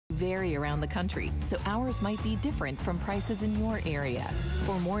vary around the country, so ours might be different from prices in your area.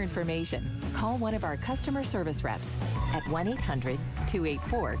 For more information, call one of our customer service reps at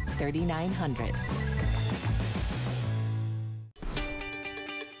 1-800-284-3900.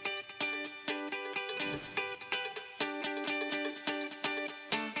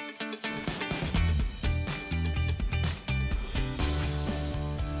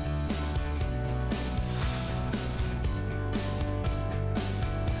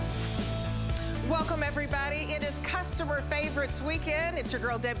 Welcome, everybody. It is Customer Favorites Weekend. It's your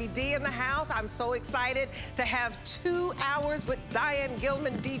girl, Debbie D, in the house. I'm so excited to have 2 hours with Diane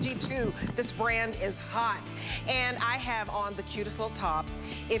Gilman, DG2. This brand is hot. And I have on the cutest little top.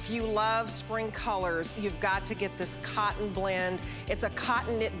 If you love spring colors, you've got to get this cotton blend. It's a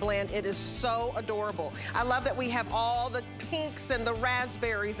cotton knit blend. It is so adorable. I love that we have all the pinks and the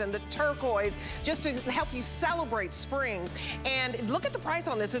raspberries and the turquoise just to help you celebrate spring. And look at the price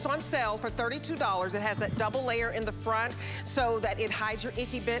on this. It's on sale for $32. It has that double layer in the front so that it hides your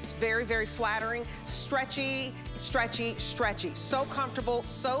icky bits. Very, very flattering. Stretchy, stretchy, stretchy. So comfortable,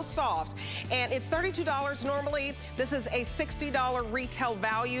 so soft. And it's $32 normally. This is a $60 retail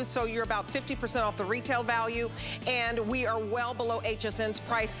value, so you're about 50% off the retail value. And we are well below HSN's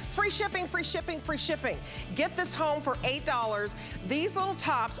price. Free shipping, free shipping, free shipping. Get this home for $8. These little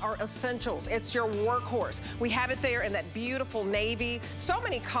tops are essentials. It's your workhorse. We have it there in that beautiful navy. So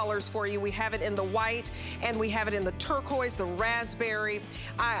many colors for you. We have it in the white, and we have it in the turquoise, the raspberry.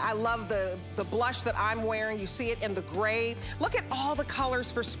 I love the blush that I'm wearing. You see it in the gray. Look at all the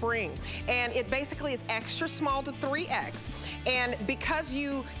colors for spring. And it basically is extra small to 3X. And because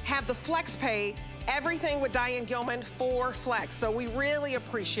you have the flex pay, everything with Diane Gilman for flex. So we really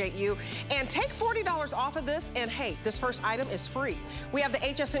appreciate you. And take $40 off of this, and hey, this first item is free. We have the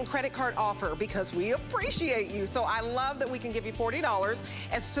HSN credit card offer because we appreciate you. So I love that we can give you $40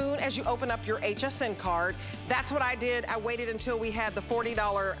 as soon as you open up your HSN card. That's what I did. I waited until we had the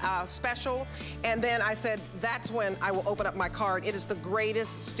 $40 special, and then I said, that's when I will open up my card. It is the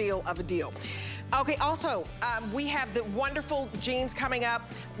greatest steal of a deal. Okay, also, we have the wonderful jeans coming up.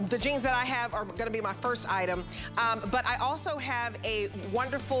 The jeans that I have are gonna be my first item, but I also have a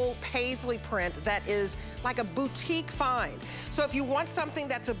wonderful paisley print that is like a boutique find. So if you want something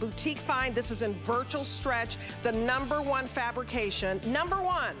that's a boutique find, this is in virtual stretch, the #1 fabrication,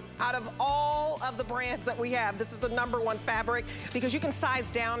 #1 out of all of the brands that we have. This is the #1 fabric because you can size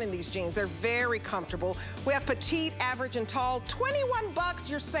down in these jeans. They're very comfortable. We have petite, average, and tall. 21 bucks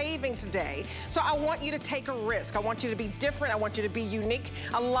you're saving today. So I want you to take a risk. I want you to be different. I want you to be unique.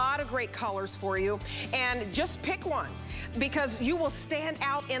 A lot of great colors for you. And just pick one because you will stand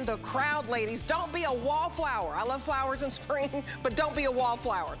out in the crowd, ladies. Don't be a wallflower. I love flowers in spring, but don't be a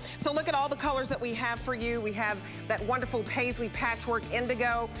wallflower. So look at all the colors that we have for you. We have that wonderful paisley patchwork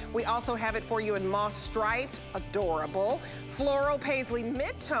indigo. We also have it for you in moss striped, adorable, floral paisley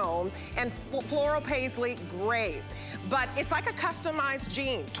mid-tone, and floral paisley gray. But it's like a customized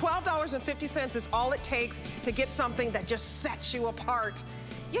jean. $12.50 is all it takes to get something that just sets you apart.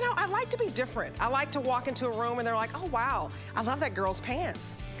 You know, I like to be different. I like to walk into a room and they're like, oh wow, I love that girl's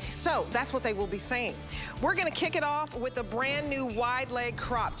pants. So that's what they will be saying. We're gonna kick it off with a brand new wide leg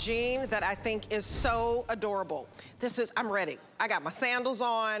crop jean that I think is so adorable. This is, I'm ready. I got my sandals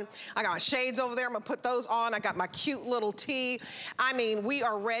on. I got my shades over there. I'm gonna put those on. I got my cute little tee. I mean, we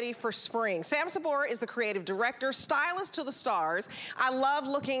are ready for spring. Sam Sabora is the creative director, stylist to the stars. I love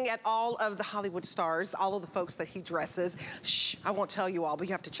looking at all of the Hollywood stars, all of the folks that he dresses. Shh, I won't tell you all, but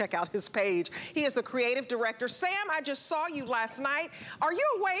you have to check out his page. He is the creative director. Sam, I just saw you last night. Are you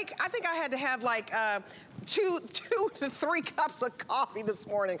awake? I think I had to have like, 2 to 3 cups of coffee this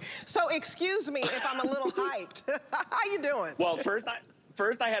morning. So excuse me if I'm a little hyped. How you doing? Well,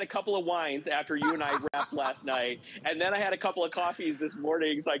 first I had a couple of wines after you and I wrapped last night, and then I had a couple of coffees this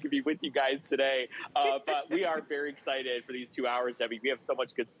morning so I could be with you guys today. But we are very excited for these 2 hours, Debbie. We have so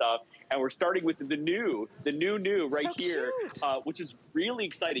much good stuff, and we're starting with the new right so here, which is really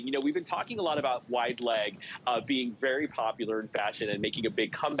exciting. You know, we've been talking a lot about wide leg being very popular in fashion and making a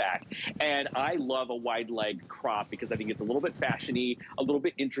big comeback, and I love a wide leg crop because I think it's a little bit fashiony, a little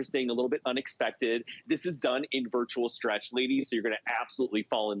bit interesting, a little bit unexpected. This is done in virtual stretch, ladies, so you're going to absolutely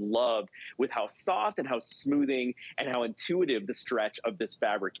fall in love with how soft and how smoothing and how intuitive the stretch of this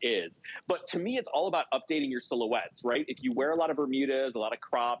fabric is. But to me, it's all about updating your silhouettes, right? If you wear a lot of Bermudas, a lot of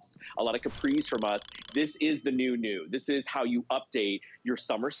crops, a lot of capris from us, this is the new. This is how you update your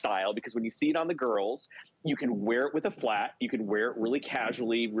summer style, because when you see it on the girls, You can wear it with a flat. You can wear it really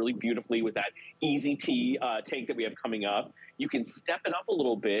casually, really beautifully with that easy tee tank that we have coming up. You can step it up a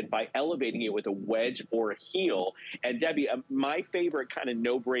little bit by elevating it with a wedge or a heel. And Debbie, my favorite kind of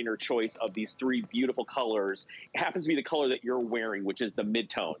no-brainer choice of these three beautiful colors happens to be the color that you're wearing, which is the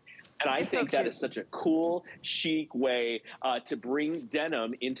mid-tone. And I think that is such a cool, chic way to bring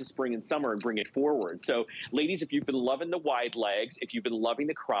denim into spring and summer and bring it forward. So, ladies, if you've been loving the wide legs, if you've been loving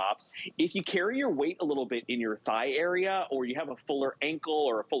the crops, if you carry your weight a little bit in your thigh area or you have a fuller ankle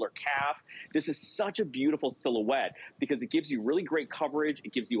or a fuller calf, this is such a beautiful silhouette because it gives you really great coverage,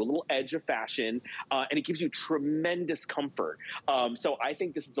 it gives you a little edge of fashion, and it gives you tremendous comfort. So I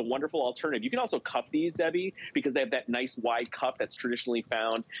think this is a wonderful alternative. You can also cuff these, Debbie, because they have that nice wide cuff that's traditionally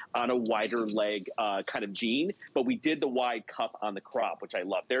found on a wider leg kind of jean, but we did the wide cuff on the crop, which I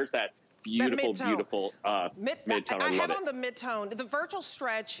love. There's that beautiful, beautiful mid-tone. I have on the mid-tone. The virtual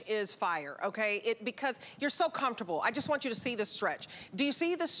stretch is fire, okay? Because you're so comfortable. I just want you to see the stretch. Do you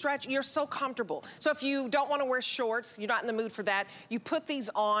see the stretch? You're so comfortable. So if you don't want to wear shorts, you're not in the mood for that, you put these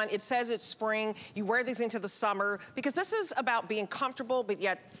on. It says it's spring. You wear these into the summer because this is about being comfortable, but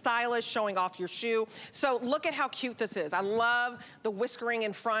yet stylish, showing off your shoe. So look at how cute this is. I love the whiskering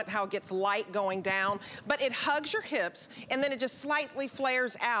in front, how it gets light going down, but it hugs your hips and then it just slightly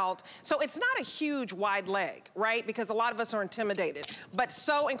flares out. So it's not a huge wide leg, right? Because a lot of us are intimidated, but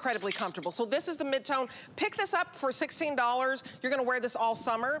so incredibly comfortable. So this is the mid-tone. Pick this up for $16. You're gonna wear this all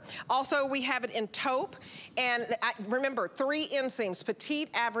summer. Also, we have it in taupe. And remember, 3 inseams, petite,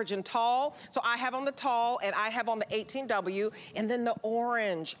 average, and tall. So I have on the tall and I have on the 18W. And then the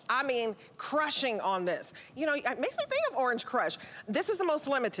orange, I mean, crushing on this. You know, it makes me think of Orange Crush. This is the most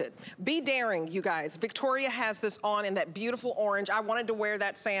limited. Be daring, you guys. Victoria has this on in that beautiful orange. I wanted to wear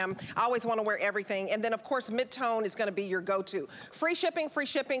that, Sam. I always want to wear everything. And then, of course, mid-tone is going to be your go-to. Free shipping, free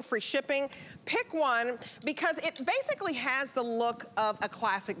shipping, free shipping. Pick one because it basically has the look of a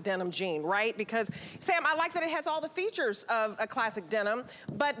classic denim jean, right? Because, Sam, I like that it has all the features of a classic denim,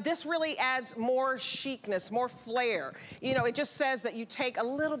 but this really adds more chicness, more flair. You know, it just says that you take a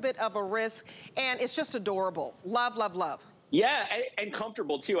little bit of a risk, and it's just adorable. Love, love, love. Yeah, and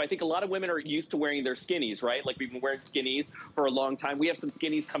comfortable too. I think a lot of women are used to wearing their skinnies, right? Like we've been wearing skinnies for a long time. We have some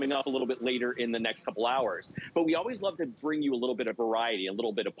skinnies coming up a little bit later in the next couple hours. But we always love to bring you a little bit of variety, a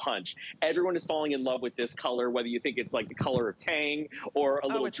little bit of punch. Everyone is falling in love with this color, whether you think it's like the color of Tang or a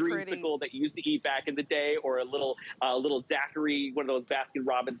little dreamsicle that you used to eat back in the day, or a little daiquiri, one of those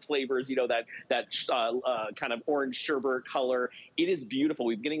Baskin-Robbins flavors, you know, that kind of orange sherbet color. It is beautiful.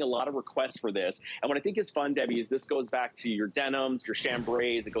 We've been getting a lot of requests for this. And what I think is fun, Debbie, is this goes back to your denims, your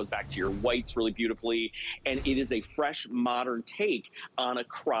chambrays, it goes back to your whites really beautifully, and it is a fresh, modern take on a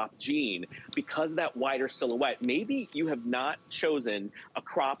crop jean. Because of that wider silhouette, maybe you have not chosen a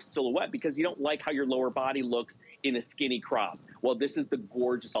crop silhouette because you don't like how your lower body looks in a skinny crop. Well, this is the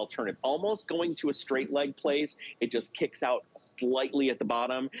gorgeous alternative. Almost going to a straight leg place, it just kicks out slightly at the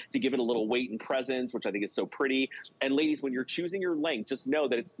bottom to give it a little weight and presence, which I think is so pretty. And ladies, when you're choosing your length, just know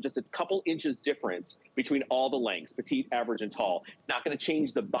that it's just a couple inches difference between all the lengths, petite, average, and tall. It's not gonna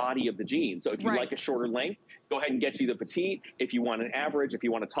change the body of the jean. So if you like a shorter length, go ahead and get you the petite. If you want an average, if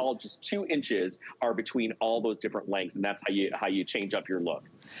you want a tall, just 2 inches are between all those different lengths, and that's how you change up your look.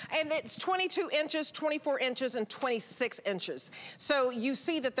 And it's 22 inches, 24 inches, and 26 inches. So you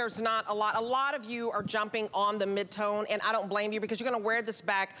see that there's not a lot. A lot of you are jumping on the mid-tone, and I don't blame you because you're gonna wear this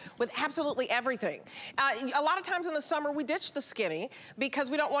back with absolutely everything. A lot of times in the summer, we ditch the skinny because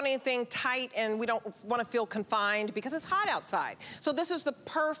we don't want anything tight and we don't wanna feel confined because it's hot outside. So this is the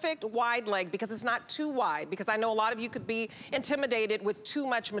perfect wide leg because it's not too wide, because I know a lot of you could be intimidated with too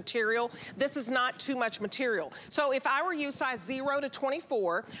much material. This is not too much material. So if I were you, size 0 to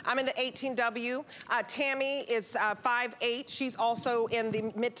 24, I'm in the 18W. Tammy is 5'8". She's also in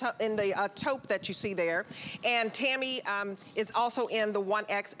the taupe that you see there. And Tammy is also in the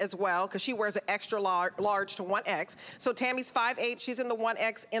 1X as well, because she wears an extra large to 1X. So Tammy's 5'8", she's in the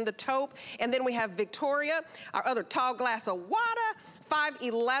 1X in the taupe. And then we have Victoria, our other tall glass of water,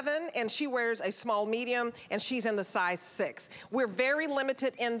 5'11", and she wears a small medium, and she's in the size 6. We're very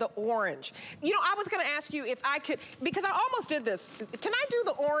limited in the orange. You know, I was gonna ask you if I could, because I almost did this. Can I do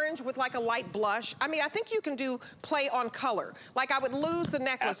the orange with like a light blush? I mean, I think you can do play on color. Like I would lose the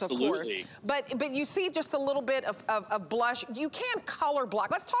necklace, of course. But you see just a little bit of blush. You can color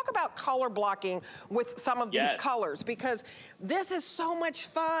block. Let's talk about color blocking with some of these colors, because this is so much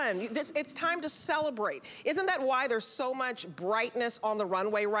fun. It's time to celebrate. Isn't that why there's so much brightness on the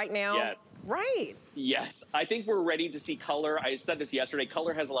runway right now? Yes. Right. Yes, I think we're ready to see color. I said this yesterday,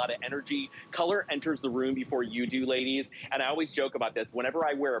 color has a lot of energy. Color enters the room before you do, ladies. And I always joke about this. Whenever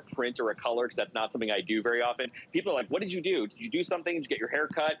I wear a print or a color, because that's not something I do very often, people are like, what did you do? Did you do something? Did you get your hair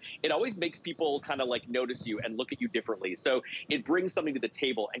cut? It always makes people kind of like notice you and look at you differently. So it brings something to the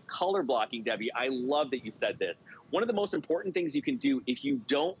table. And color blocking, Debbie, I love that you said this. One of the most important things you can do if you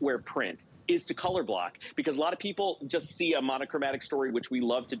don't wear print is to color block, because a lot of people just see a monochromatic story, which we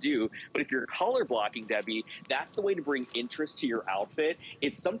love to do. But if you're color blocking, Debbie, that's the way to bring interest to your outfit.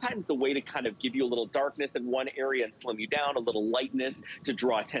 It's sometimes the way to kind of give you a little darkness in one area and slim you down, a little lightness to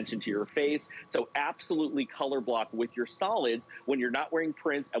draw attention to your face. So absolutely color block with your solids when you're not wearing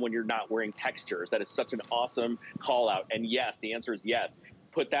prints and when you're not wearing textures. That is such an awesome call out. And yes, the answer is yes.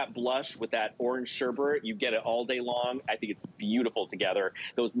 Put that blush with that orange sherbet. You get it all day long. I think it's beautiful together.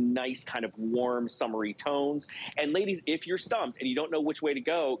 Those nice kind of warm, summery tones. And ladies, if you're stumped and you don't know which way to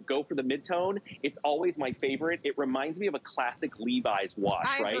go for the mid-tone. It's always my favorite. It reminds me of a classic Levi's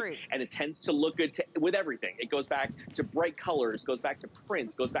wash, right? Agree. And it tends to look good with everything. It goes back to bright colors, goes back to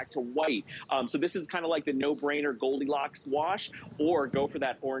prints, goes back to white. So this is kind of like the no-brainer Goldilocks wash, or go for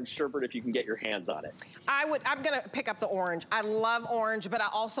that orange sherbet if you can get your hands on it. I'm gonna pick up the orange. I love orange, but I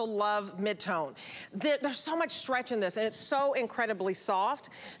also love mid-tone. There's so much stretch in this, and it's so incredibly soft.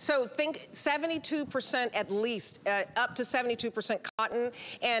 So think 72% at least, up to 72% cotton,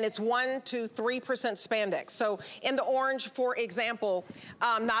 and it's 1 to 3% spandex. So in the orange, for example,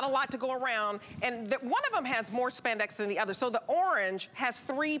 not a lot to go around, and one of them has more spandex than the other. So the orange has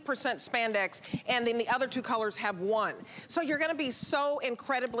 3% spandex, and then the other two colors have 1. So you're gonna be so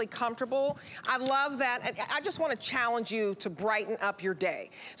incredibly comfortable. I love that. I just wanna challenge you to brighten up your day.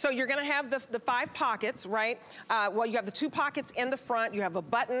 So you're gonna have the 5 pockets, right? Well, you have the 2 pockets in the front, you have a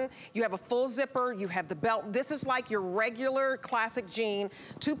button, you have a full zipper, you have the belt. This is like your regular classic jean.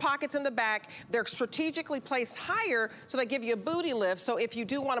 2 pockets in the back. They're strategically placed higher so they give you a booty lift. So if you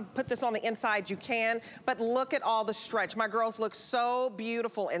do wanna put this on the inside, you can, but look at all the stretch. My girls look so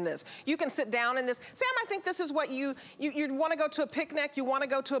beautiful in this. You can sit down in this. Sam, I think this is what you wanna go to a picnic, you wanna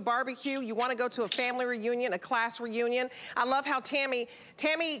go to a barbecue, you wanna go to a family reunion, a class reunion. I love how Tammy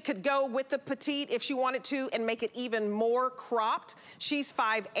could go with the petite if she wanted to and make it even more cropped. She's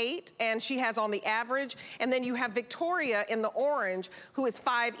 5'8", and she has on the average. And then you have Victoria in the orange, who is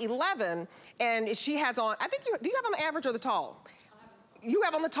 5'11", and she has on, I think do you have on the average or the tall? You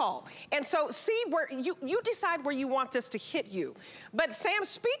have on the tall. And so see where, you decide where you want this to hit you. But Sam,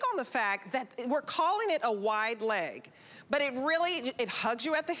 speak on the fact that we're calling it a wide leg, but it hugs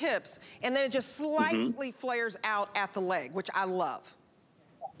you at the hips, and then it just slightly flares out at the leg, which I love.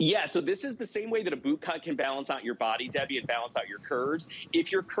 Yeah, so this is the same way that a boot cut can balance out your body, Debbie, and balance out your curves.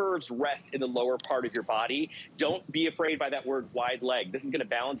 If your curves rest in the lower part of your body, don't be afraid by that word wide leg. This is gonna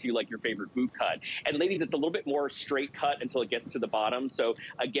balance you like your favorite boot cut. And ladies, it's a little bit more straight cut until it gets to the bottom. So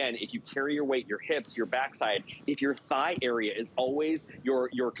again, if you carry your weight, your hips, your backside, if your thigh area is always your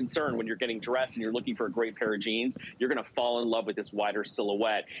concern when you're getting dressed and you're looking for a great pair of jeans, you're gonna fall in love with this wider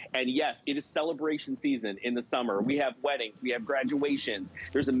silhouette. And yes, it is celebration season in the summer. We have weddings, we have graduations.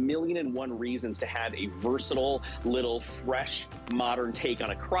 There's a million and one reasons to have a versatile, little, fresh, modern take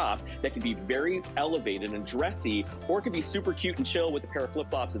on a crop that can be very elevated and dressy, or it can be super cute and chill with a pair of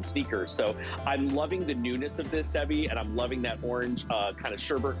flip-flops and sneakers. So I'm loving the newness of this, Debbie, and I'm loving that orange kind of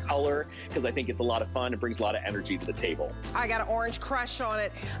sherbet color, because I think it's a lot of fun. It brings a lot of energy to the table. I got an orange crush on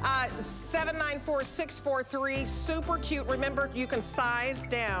it. 794-643, super cute. Remember, you can size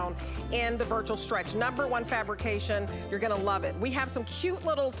down in the virtual stretch. #1 fabrication, you're gonna love it. We have some cute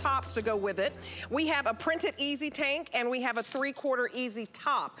little tops to go with it. We have a printed easy tank, and we have a 3/4 easy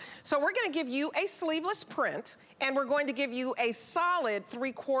top. So we're gonna give you a sleeveless print, and we're going to give you a solid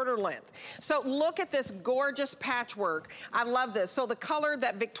 3/4 length. So look at this gorgeous patchwork. I love this. So the color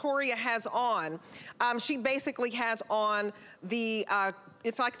that Victoria has on, she basically has on the,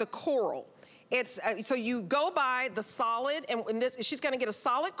 it's like the coral. It's, so you go by the solid, and this, she's gonna get a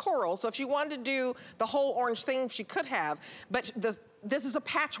solid coral. So if she wanted to do the whole orange thing, she could have, but this is a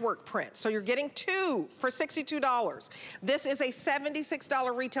patchwork print. So you're getting 2 for $62. This is a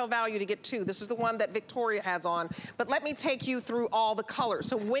 $76 retail value to get 2. This is the one that Victoria has on. But let me take you through all the colors.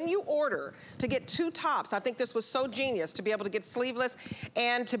 So when you order to get 2 tops, I think this was so genius to be able to get sleeveless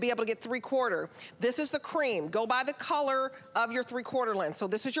and to be able to get 3/4. This is the cream. Go by the color of your 3/4 length. So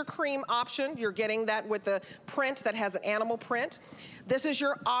this is your cream option. You're getting that with the print that has an animal print. This is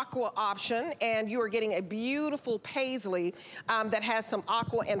your aqua option, and you are getting a beautiful paisley that has some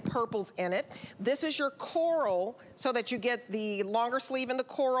aqua and purples in it. This is your coral, so that you get the longer sleeve in the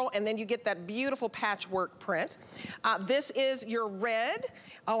coral, and then you get that beautiful patchwork print. This is your red.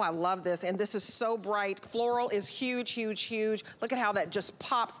 Oh, I love this, and this is so bright. Floral is huge, huge, huge. Look at how that just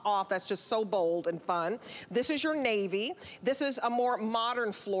pops off. That's just so bold and fun. This is your navy. This is a more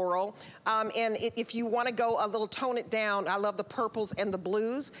modern floral, and if you want to go a little tone it down, I love the purples and the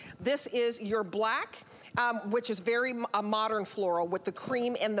blues. This is your black. Which is very a modern floral with the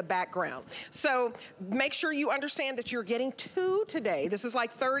cream in the background. So make sure you understand that you're getting 2 today. This is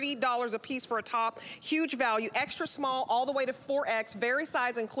like $30 a piece for a top. Huge value, extra small all the way to 4X, very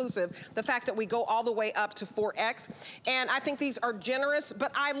size inclusive. The fact that we go all the way up to 4X. And I think these are generous,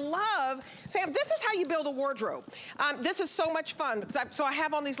 but I love, Sam, this is how you build a wardrobe. This is so much fun. So I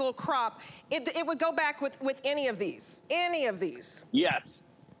have on these little crop. It would go back with any of these, Yes.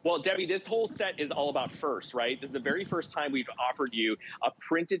 Well, Debbie, this whole set is all about first, right? This is the very first time we've offered you a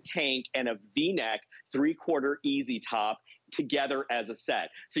printed tank and a V-neck 3/4 easy top together as a set.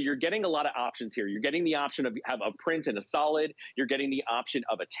 So you're getting a lot of options here. You're getting the option of have a print and a solid. You're getting the option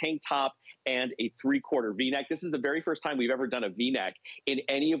of a tank top and a 3/4 V-neck. This is the very first time we've ever done a V-neck in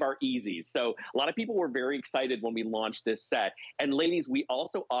any of our Easies. So a lot of people were very excited when we launched this set. And ladies, we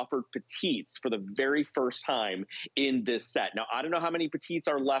also offered petites for the very first time in this set. Now, I don't know how many petites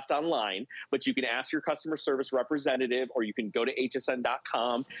are left online, but you can ask your customer service representative, or you can go to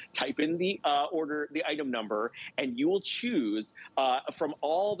hsn.com, type in the the item number, and you will choose from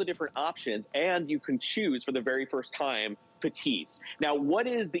all the different options, and you can choose for the very first time petites. Now, what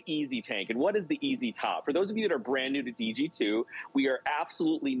is the Easy Tank and what is the Easy Top? For those of you that are brand new to DG2, we are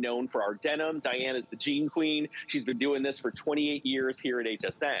absolutely known for our denim. Diane is the jean queen. She's been doing this for 28 years here at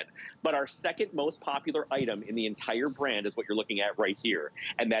HSN. But our second most popular item in the entire brand is what you're looking at right here,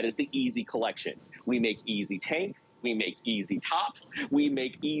 and that is the Easy Collection. We make Easy Tanks, we make Easy Tops, we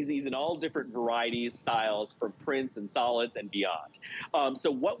make Easies in all different varieties, styles, from prints and solids and beyond.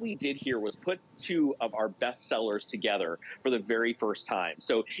 So what we did here was put 2 of our best sellers together for the very first time.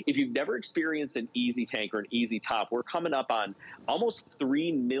 So if you've never experienced an Easy Tank or an Easy Top, we're coming up on almost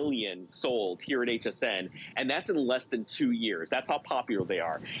 3 million sold here at HSN, and that's in less than 2 years. That's how popular they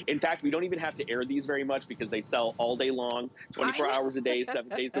are. In fact, we don't even have to air these very much because they sell all day long, 24 hours a day, 7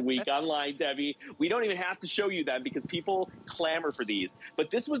 days a week online, Debbie. We don't even have to show you them because people clamor for these. But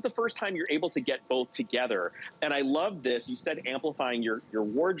this was the first time you're able to get both together. And I love this. You said amplifying your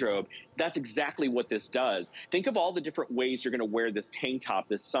wardrobe. That's exactly what this does. Think of all the different ways you're going to wear this tank top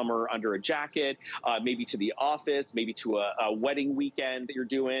this summer under a jacket, maybe to the office, maybe to a wedding weekend that you're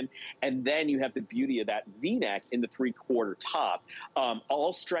doing. And then you have the beauty of that V-neck in the 3/4 top,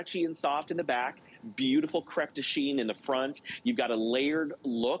 all stretchy and soft in the back. Beautiful crepe de chine in the front. You've got a layered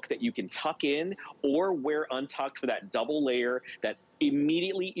look that you can tuck in or wear untucked for that double layer that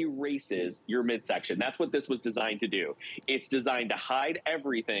immediately erases your midsection. That's what this was designed to do. It's designed to hide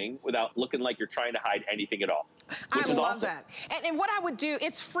everything without looking like you're trying to hide anything at all. I love that. And what I would do,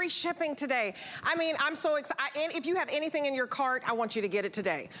 it's free shipping today. I mean, I'm so excited. And if you have anything in your cart, I want you to get it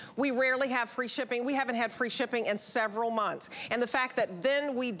today. We rarely have free shipping. We haven't had free shipping in several months. And the fact that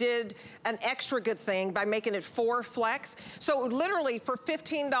then we did an extra good thing by making it 4 flex. So literally for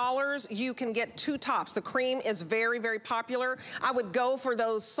 $15, you can get 2 tops. The cream is very, very popular. I would go for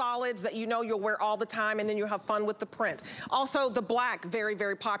those solids that you know you'll wear all the time, and then you have fun with the print. Also, the black, very,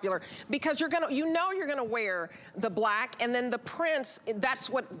 very popular, because you're gonna wear the black, and then the prints, that's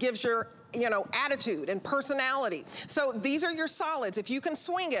what gives your attitude and personality. So these are your solids. If you can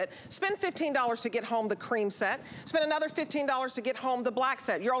swing it, spend $15 to get home the cream set. Spend another $15 to get home the black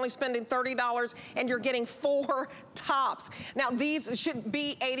set. You're only spending $30 and you're getting 4 tops. Now these should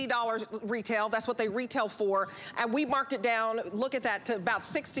be $80 retail. That's what they retail for. And we marked it down, look at that, to about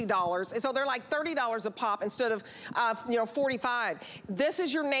 $60. And so they're like $30 a pop instead of $45. This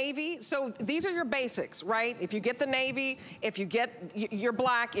is your navy. So these are your basics, right? If you get the navy, if you get your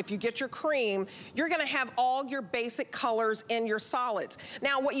black, if you get your cream, you're gonna have all your basic colors in your solids.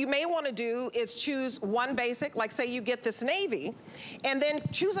 Now, what you may wanna do is choose one basic, like say you get this navy, and then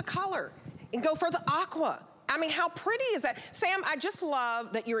choose a color and go for the aqua. I mean, how pretty is that? Sam, I just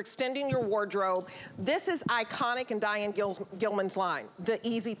love that you're extending your wardrobe. This is iconic in Diane Gilman's line, the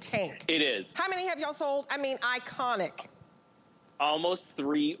Easy Tank. It is. How many have y'all sold? I mean, iconic. Almost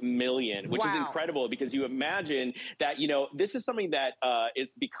 3 million, which is incredible because you imagine that, you know, this is something that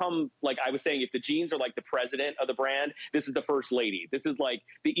it's become, like I was saying, if the jeans are like the president of the brand, this is the first lady. This is like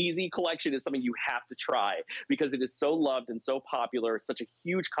the Easy collection is something you have to try because it is so loved and so popular. It's such a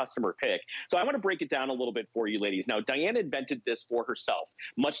huge customer pick. So I want to break it down a little bit for you ladies. Now, Diane invented this for herself,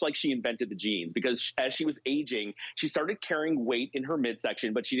 much like she invented the jeans, because as she was aging, she started carrying weight in her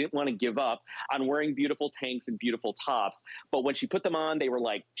midsection, but she didn't want to give up on wearing beautiful tanks and beautiful tops. But when she put them on, they were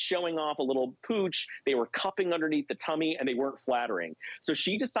like showing off a little pooch, they were cupping underneath the tummy, and they weren't flattering. So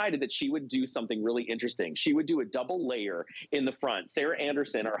she decided that she would do something really interesting. She would do a double layer in the front. Sarah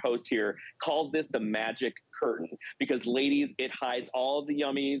Anderson, our host here, calls this the magic curtain because, ladies, it hides all of the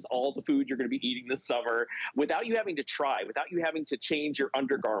yummies, all the food you're going to be eating this summer without you having to try, without you having to change your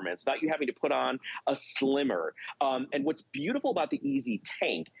undergarments, without you having to put on a slimmer. And what's beautiful about the Easy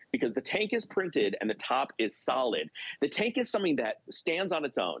tank, because the tank is printed and the top is solid, the tank is something that stands on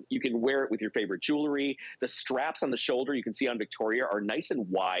its own. You can wear it with your favorite jewelry. The straps on the shoulder, you can see on Victoria, are nice and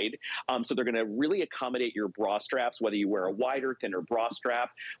wide. So they're going to really accommodate your bra straps, whether you wear a wider, thinner bra strap.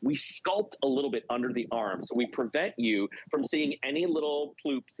 We sculpt a little bit under the arm, so we prevent you from seeing any little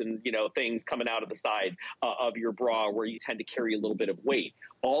ploops and, you know, things coming out of the side of your bra where you tend to carry a little bit of weight.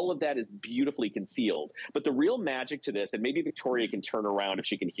 All of that is beautifully concealed. But the real magic to this, and maybe Victoria can turn around if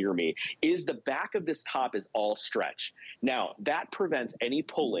she can hear me, is the back of this top is all stretch. Now, that prevents any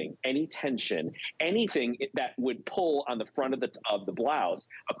pulling, any tension, anything that would pull on the front of the blouse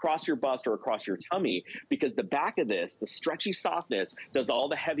across your bust or across your tummy, because the back of this, the stretchy softness, does all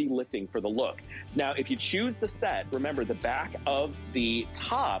the heavy lifting for the look. Now, if you choose the set, remember the back of the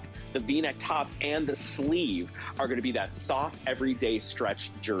top, the V-neck top and the sleeve are going to be that soft, everyday stretch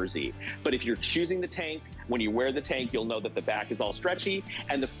jersey. But if you're choosing the tank, when you wear the tank, you'll know that the back is all stretchy,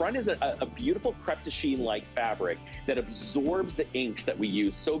 and the front is a beautiful crepe de chine-like fabric that absorbs the inks that we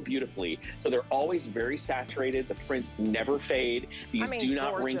use so beautifully. So they're always very saturated. The prints never fade. These do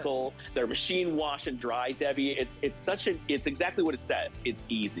not wrinkle. They're machine wash and dry, Debbie. It's exactly what it says. It's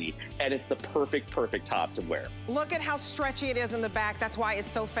easy, and it's the perfect top to wear. Look at how stretchy it is in the back. That's why it's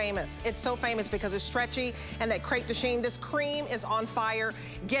so famous. It's so famous because it's stretchy, and that crepe de chine, this cream is on fire.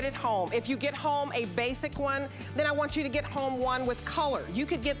 Get it home. If you get home a basic one, then I want you to get home one with color. You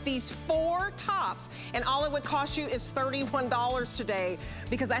could get these 4 tops, and all it would cost you is $31 today,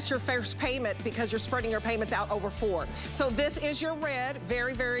 because that's your first payment, because you're spreading your payments out over 4. So this is your red,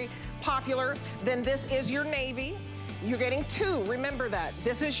 very, very popular. Then this is your navy. You're getting 2, remember that.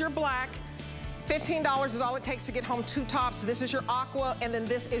 This is your black. $15 is all it takes to get home 2 tops. This is your aqua, and then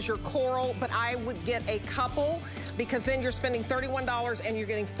this is your coral, but I would get a couple, because then you're spending $31 and you're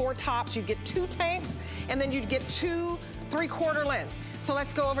getting 4 tops. You get 2 tanks, and then you'd get 2 3/4 length. So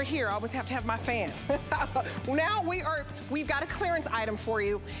let's go over here. I always have to have my fan. Now we've got a clearance item for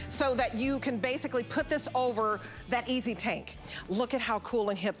you so that you can basically put this over that Easy tank. Look at how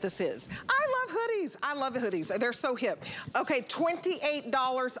cool and hip this is. I love hoodies. I love the hoodies. They're so hip. Okay,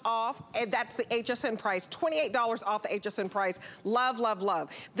 $28 off, and that's the HSN price. $28 off the HSN price. Love, love,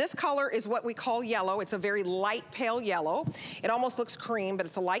 love. This color is what we call yellow. It's a very light pale yellow. It almost looks cream, but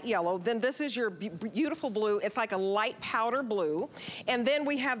it's a light yellow. Then this is your beautiful blue. It's like a light powder blue. And then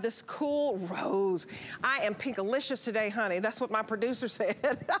we have this cool rose. I am pinkalicious today, honey. That's what my producer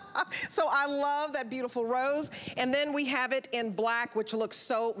said. So I love that beautiful rose. And then we have it in black, which looks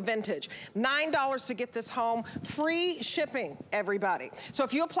so vintage. $9 to get this home. Free shipping, everybody. So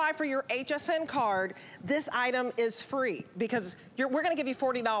if you apply for your HSN card, this item is free, because we're gonna give you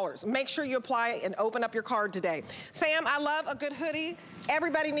 $40. Make sure you apply and open up your card today. Sam, I love a good hoodie.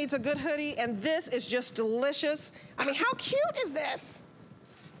 Everybody needs a good hoodie, and this is just delicious. I mean, how cute is this?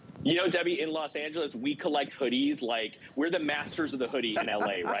 You know, Debbie, in Los Angeles, we collect hoodies like we're the masters of the hoodie in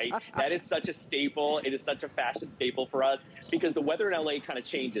LA, right? That is such a staple. It is such a fashion staple for us, because the weather in LA kind of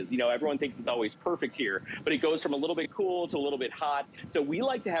changes. You know, everyone thinks it's always perfect here, but it goes from a little bit cool to a little bit hot. So we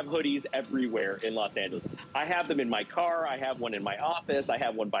like to have hoodies everywhere in Los Angeles. I have them in my car. I have one in my office. I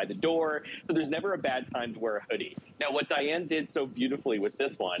have one by the door. So there's never a bad time to wear a hoodie. Now, what Diane did so beautifully with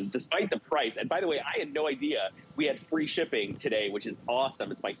this one, despite the price, and by the way, I had no idea we had free shipping today, which is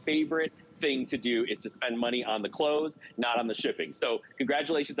awesome. It's my favorite thing to do, is to spend money on the clothes, not on the shipping. So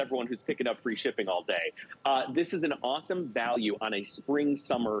congratulations, everyone who's picking up free shipping all day. This is an awesome value on a spring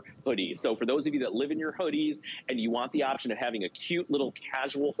summer hoodie. So for those of you that live in your hoodies and you want the option of having a cute little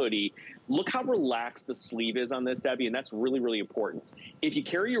casual hoodie, look how relaxed the sleeve is on this, Debbie, and that's really, really important. If you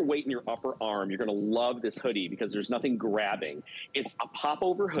carry your weight in your upper arm, you're gonna love this hoodie because there's nothing grabbing. It's a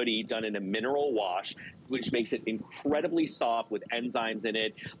pop-over hoodie done in a mineral wash, which makes it incredibly soft with enzymes in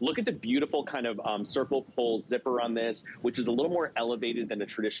it. Look at the beautiful beautiful kind of circle pull zipper on this, which is a little more elevated than a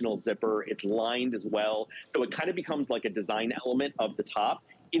traditional zipper. It's lined as well, so it kind of becomes like a design element of the top.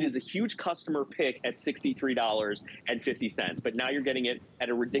 It is a huge customer pick at $63.50, but now you're getting it at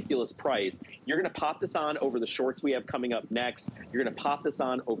a ridiculous price. You're gonna pop this on over the shorts we have coming up next. You're gonna pop this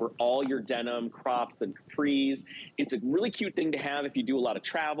on over all your denim, crops, and capris. It's a really cute thing to have if you do a lot of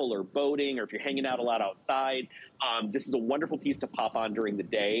travel or boating, or if you're hanging out a lot outside. This is a wonderful piece to pop on during the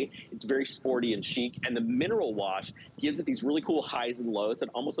day. It's very sporty and chic, and the mineral wash gives it these really cool highs and lows. It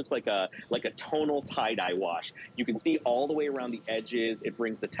almost looks like a tonal tie-dye wash. You can see all the way around the edges. It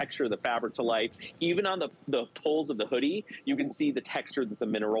brings the texture of the fabric to life. Even on the pulls of the hoodie, you can see the texture that the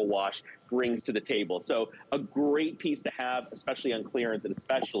mineral wash brings to the table. So a great piece to have, especially on clearance, and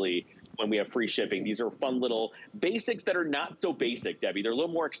especially when we have free shipping. These are fun little basics that are not so basic, Debbie. They're a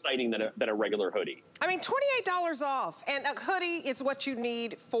little more exciting than a regular hoodie. I mean, $28 off, and a hoodie is what you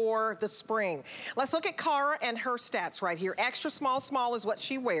need for the spring. Let's look at Cara and her stats right here. Extra small, small is what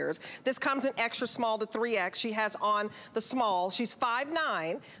she wears. This comes in extra small to 3X. She has on the small. She's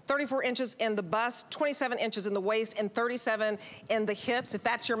 5'9", 34 inches in the bust, 27 inches in the waist, and 37 in the hips. If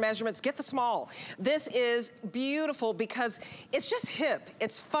that's your measurements, get the small. This is beautiful because it's just hip,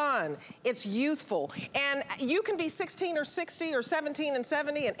 it's fun, it's youthful, and you can be 16 or 60 or 17 and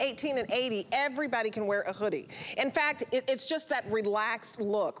 70 and 18 and 80. Everybody can wear a hoodie. In fact, it's just that relaxed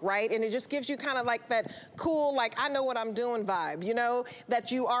look, right? And it just gives you kind of like that cool, like, I know what I'm doing vibe, you know,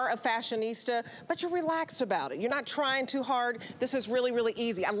 that you are a fashionista, but you're relaxed about it. You're not trying too hard. This is really, really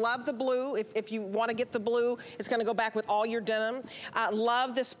easy. I love the blue. If you want to get the blue, it's going to go back with all your denim.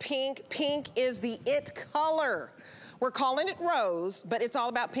 Love this pink. Pink is the it color. We're calling it rose, but it's all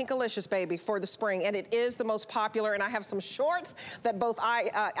about Pinkalicious, baby, for the spring, and it is the most popular. And I have some shorts that both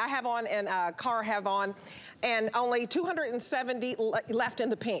I have on and Cara have on, and only 270 left in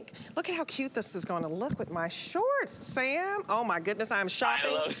the pink. Look at how cute this is going to look with my shorts, Sam. Oh my goodness, I'm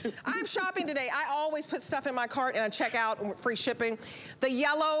shopping. I'm shopping today. I always put stuff in my cart and I check out with free shipping. The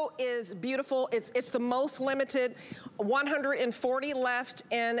yellow is beautiful. It's the most limited. 140 left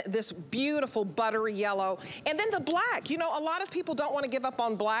in this beautiful buttery yellow. And then the black. You know, a lot of people don't want to give up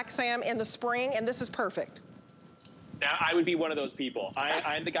on black, Sam, in the spring, and this is perfect. Now, I would be one of those people.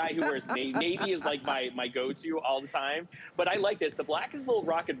 I'm the guy who wears navy. Navy is like my go-to all the time. But I like this. The black is a little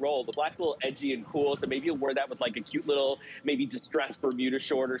rock and roll. The black's a little edgy and cool. So maybe you'll wear that with like a cute little, maybe distressed Bermuda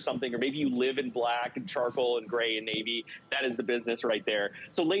short or something. Or maybe you live in black and charcoal and gray and navy. That is the business right there.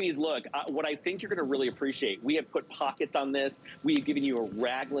 So ladies, look, what I think you're going to really appreciate, we have put pockets on this. We have given you a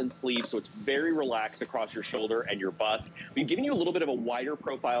raglan sleeve, so it's very relaxed across your shoulder and your bust. We've given you a little bit of a wider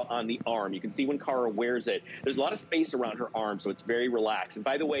profile on the arm. You can see when Cara wears it, there's a lot of space around her arm, so it's very relaxed. And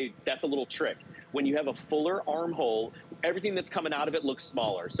by the way, that's a little trick. When you have a fuller armhole, everything that's coming out of it looks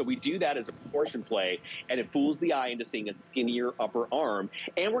smaller. So we do that as a proportion play, and it fools the eye into seeing a skinnier upper arm.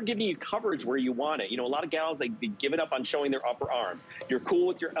 And we're giving you coverage where you want it. You know, a lot of gals, they give it up on showing their upper arms. You're cool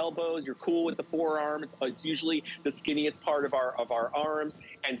with your elbows. You're cool with the forearm. It's usually the skinniest part of our arms.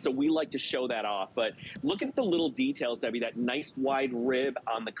 And so we like to show that off. But look at the little details, Debbie, that nice wide rib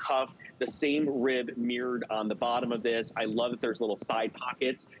on the cuff, the same rib mirrored on the bottom of this. I love that there's little side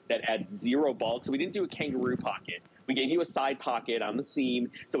pockets that add zero bulk. So we didn't do a kangaroo pocket. We gave you a side pocket on the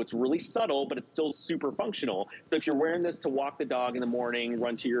seam, so it's really subtle, but it's still super functional. So if you're wearing this to walk the dog in the morning,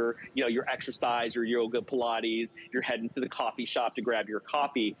 run to your exercise, your yoga, Pilates, you're heading to the coffee shop to grab your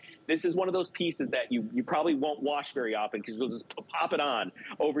coffee, this is one of those pieces that you probably won't wash very often because you'll just pop it on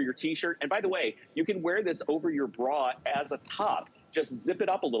over your t-shirt. And by the way, you can wear this over your bra as a top. Just zip it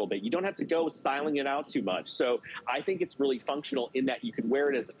up a little bit. You don't have to go styling it out too much. So I think it's really functional in that you can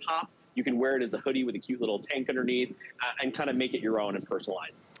wear it as a top. You can wear it as a hoodie with a cute little tank underneath and kind of make it your own and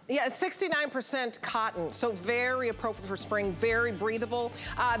personalize it. Yeah, 69% cotton, so very appropriate for spring, very breathable.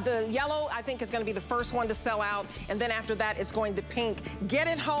 The yellow, I think, is going to be the first one to sell out, and then after that, it's going to pink. Get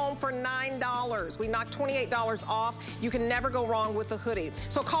it home for $9. We knocked $28 off. You can never go wrong with the hoodie.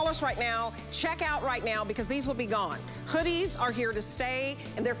 So call us right now, check out right now, because these will be gone. Hoodies are here to stay,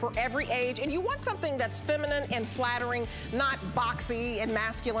 and they're for every age, and you want something that's feminine and flattering, not boxy and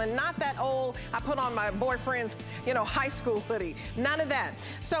masculine, not that old, I put on my boyfriend's, high school hoodie. None of that.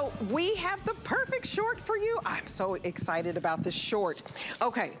 So we have the perfect short for you. I'm so excited about this short.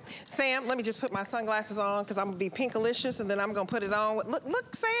 Okay, Sam, let me just put my sunglasses on because I'm gonna be Pinkalicious, and then I'm gonna put it on.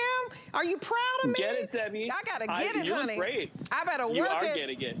 Look, Sam, are you proud of me? Get it, Debbie. I gotta get it, honey. You look great. I better work it. You are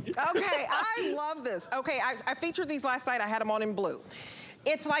getting it. Okay, I love this. Okay, I featured these last night. I had them on in blue.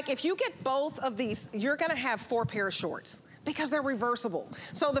 It's like if you get both of these, you're gonna have 4 pair of shorts. Because they're reversible.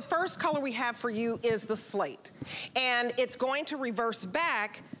 So the first color we have for you is the slate. And it's going to reverse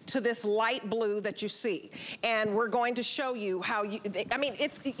back to this light blue that you see. And we're going to show you how I mean,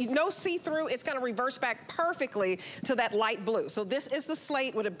 it's no see-through, it's gonna reverse back perfectly to that light blue. So this is the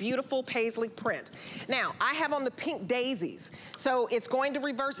slate with a beautiful paisley print. Now, I have on the pink daisies. So it's going to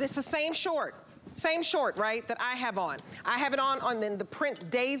reverse, it's the same short. Same short, right, that I have on. I have it on the print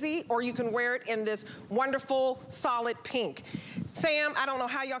daisy, or you can wear it in this wonderful solid pink. Sam, I don't know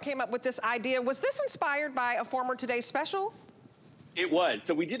how y'all came up with this idea. Was this inspired by a former Today's Special? It was.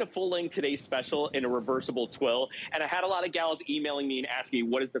 So we did a full-length Today's Special in a reversible twill, and I had a lot of gals emailing me and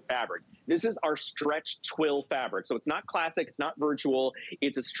asking, what is the fabric? This is our stretch twill fabric. So it's not classic, it's not virtual,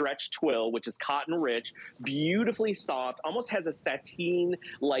 it's a stretch twill, which is cotton rich, beautifully soft, almost has a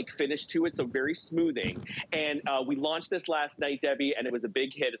sateen-like finish to it, so very smoothing. And we launched this last night, Debbie, and it was a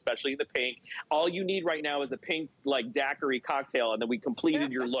big hit, especially the pink. All you need right now is a pink, like, daiquiri cocktail, and then we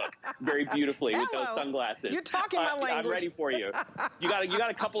completed your look very beautifully with those sunglasses. You're talking my language. I'm ready for you. You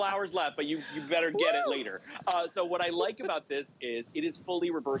got a couple hours left, but you better get it later. So what I like about this is it is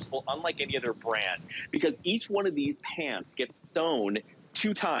fully reversible, unlike any other brand, because each one of these pants gets sewn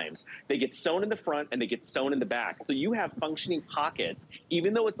 2 times. They get sewn in the front and they get sewn in the back. So you have functioning pockets.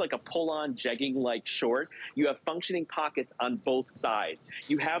 Even though it's like a pull-on jegging-like short, you have functioning pockets on both sides.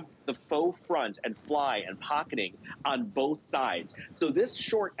 You have the faux front and fly and pocketing on both sides. So this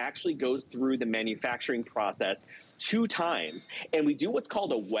short actually goes through the manufacturing process 2 times. And we do what's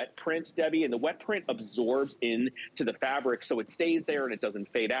called a wet print, Debbie, and the wet print absorbs into the fabric so it stays there and it doesn't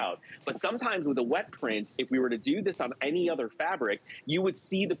fade out. But sometimes with a wet print, if we were to do this on any other fabric, you would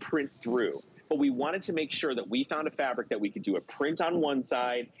see the print through. But we wanted to make sure that we found a fabric that we could do a print on one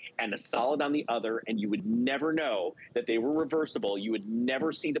side and a solid on the other, and you would never know that they were reversible. You would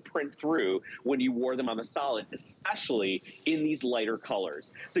never see the print through when you wore them on the solid, especially in these lighter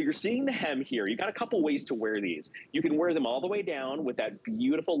colors. So you're seeing the hem here. You got a couple ways to wear these. You can wear them all the way down with that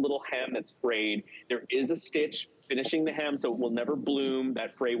beautiful little hem that's frayed. There is a stitch finishing the hem so it will never bloom,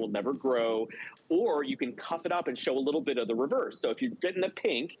 that fray will never grow. Or you can cuff it up and show a little bit of the reverse. So if you're getting the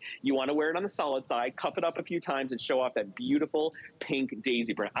pink, you want to wear it on the solid side, cuff it up a few times and show off that beautiful pink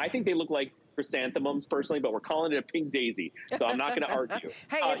daisy print. I think they look like chrysanthemums personally, but we're calling it a pink daisy, so I'm not going to argue.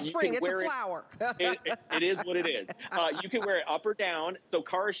 Hey, it's spring, it's a flower. It is what it is. You can wear it up or down. So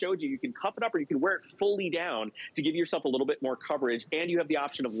Cara showed you, you can cuff it up or you can wear it fully down to give yourself a little bit more coverage, and you have the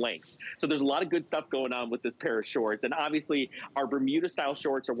option of lengths. So there's a lot of good stuff going on with this pair of shorts, and obviously our Bermuda style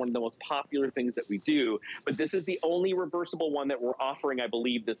shorts are one of the most popular things that we do, but this is the only reversible one that we're offering, I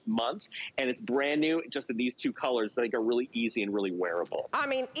believe, this month, and it's brand new, just in these 2 colors that I think are really easy and really wearable. I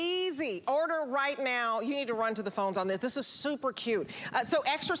mean, easy. Order right now. You need to run to the phones on this. This is super cute. So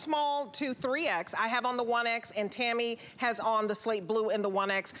extra small to 3X. I have on the 1X, and Tammy has on the slate blue in the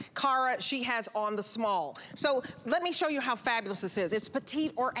 1X. Cara, she has on the small. So let me show you how fabulous this is. It's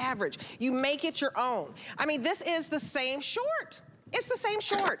petite or average. You make it your own. I mean, this is the same short. It's the same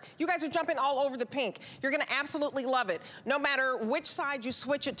short. You guys are jumping all over the pink. You're gonna absolutely love it. No matter which side you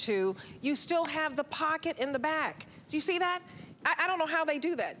switch it to, you still have the pocket in the back. Do you see that? I don't know how they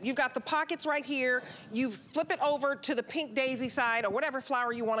do that. You've got the pockets right here. You flip it over to the pink daisy side, or whatever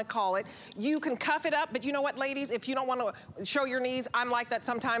flower you want to call it. You can cuff it up, but you know what, ladies? If you don't want to show your knees, I'm like that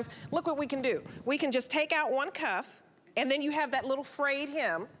sometimes. Look what we can do. We can just take out one cuff, and then you have that little frayed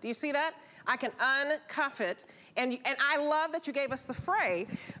hem. Do you see that? I can uncuff it. And I love that you gave us the fray,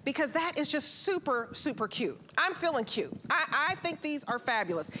 because that is just super, super cute. I'm feeling cute. I think these are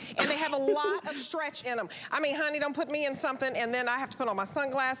fabulous. And they have a lot of stretch in them. I mean, honey, don't put me in something and then I have to put on my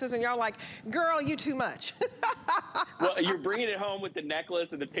sunglasses and y'all like, girl, you too much. Well, you're bringing it home with the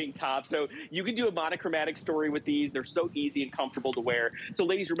necklace and the pink top. So you can do a monochromatic story with these. They're so easy and comfortable to wear. So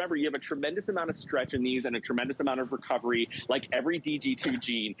ladies, remember, you have a tremendous amount of stretch in these and a tremendous amount of recovery, like every DG2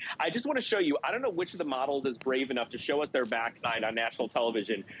 jean. I just want to show you, I don't know which of the models is brave enough to show us their backside on national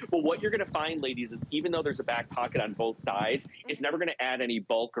television, but what you're going to find, ladies, is even though there's a back pocket on both sides, it's never going to add any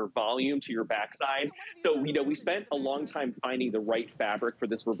bulk or volume to your backside. So, you know, we spent a long time finding the right fabric for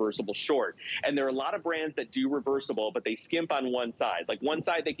this reversible short, and there are a lot of brands that do reversible, but they skimp on one side. Like one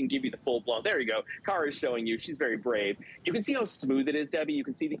side, they can give you the full blown. There you go. Cara is showing you. She's very brave. You can see how smooth it is, Debbie. You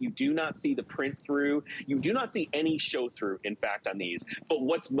can see that you do not see the print through. You do not see any show through, in fact, on these. But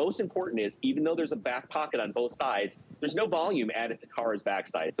what's most important is, even though there's a back pocket on both sides, there's no volume added to Cara's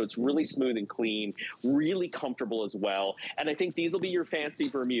backside. So it's really smooth and clean, really comfortable as well. And I think these will be your fancy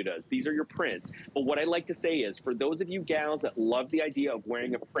Bermudas. These are your prints. But what I like to say is, for those of you gals that love the idea of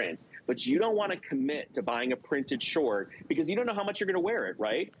wearing a print, but you don't want to commit to buying a printed short because you don't know how much you're going to wear it,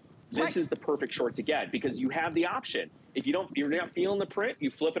 right? this is the perfect short to get because you have the option. If you're not feeling the print,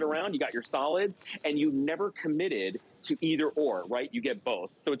 you flip it around, you got your solids, and you never committed to either or, right? You get both.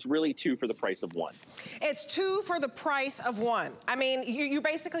 So it's really 2 for the price of 1. It's 2 for the price of 1. I mean, you're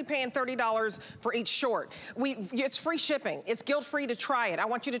basically paying $30 for each short. It's free shipping. It's guilt-free to try it. I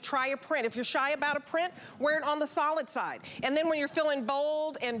want you to try a print. If you're shy about a print, wear it on the solid side. And then when you're feeling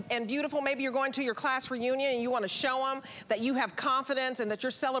bold and beautiful, maybe you're going to your class reunion and you want to show them that you have confidence and that you're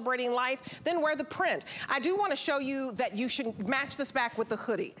celebrating life, then wear the print. I do want to show you that you should match this back with the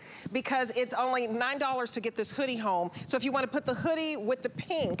hoodie because it's only $9 to get this hoodie home. So if you want to put the hoodie with the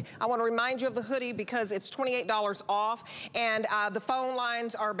pink, I want to remind you of the hoodie because it's $28 off, and the phone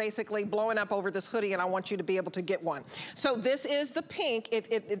lines are basically blowing up over this hoodie, and I want you to be able to get one. So this is the pink.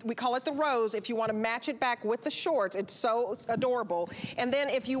 We call it the rose. If you want to match it back with the shorts, it's so adorable. And then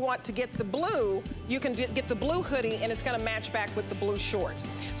if you want to get the blue, you can get the blue hoodie, and it's going to match back with the blue shorts.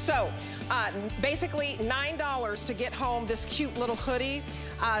 So basically $9 to get home this cute little hoodie.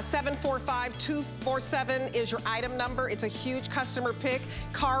 745-247 is your item number. It's a huge customer pick.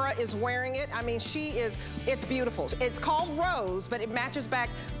 Cara is wearing it. I mean, it's beautiful. It's called Rose, but it matches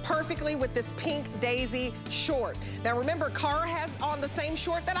back perfectly with this pink daisy short. Now remember, Cara has on the same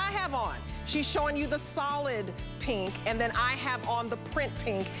short that I have on. She's showing you the solid pink, and then I have on the print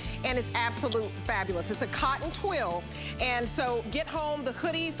pink, and it's absolute fabulous. It's a cotton twill, and so get home the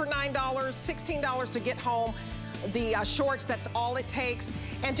hoodie for $9, $16 to get home the shorts. That's all it takes.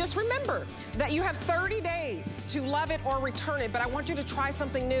 And just remember that you have 30 days to love it or return it, but I want you to try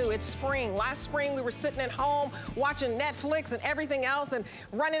something new. It's spring. Last spring we were sitting at home watching Netflix and everything else and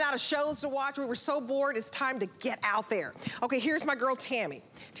running out of shows to watch. We were so bored. It's time to get out there. Okay, here's my girl Tammy.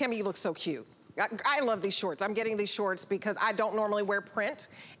 Tammy, you look so cute. I love these shorts. I'm getting these shorts because I don't normally wear print,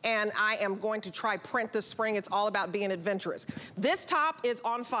 and I am going to try print this spring. It's all about being adventurous. This top is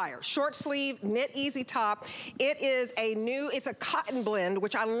on fire. Short sleeve, knit easy top. It's a cotton blend,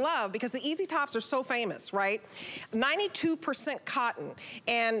 which I love because the easy tops are so famous, right? 92% cotton,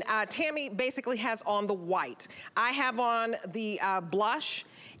 and Tammy basically has on the white. I have on the blush,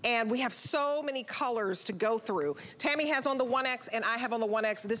 and we have so many colors to go through. Tammy has on the 1X and I have on the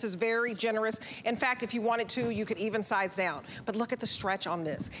 1X. This is very generous. In fact, if you wanted to, you could even size down. But look at the stretch on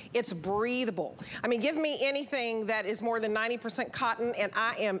this. It's breathable. I mean, give me anything that is more than 90% cotton and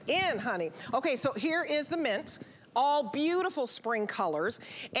I am in, honey. Okay, so here is the mint. All beautiful spring colors.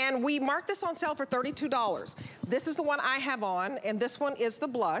 And we marked this on sale for $32. This is the one I have on, and this one is the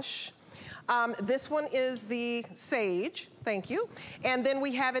blush. This one is the sage, thank you. And then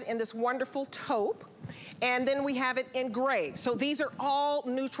we have it in this wonderful taupe. And then we have it in gray. So these are all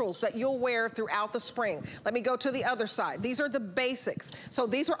neutrals that you'll wear throughout the spring. Let me go to the other side. These are the basics. So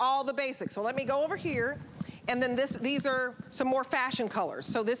these are all the basics. So let me go over here. And then these are some more fashion colors.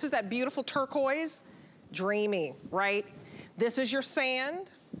 So this is that beautiful turquoise, dreamy, right? This is your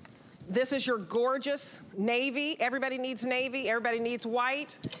sand. This is your gorgeous navy. Everybody needs navy, everybody needs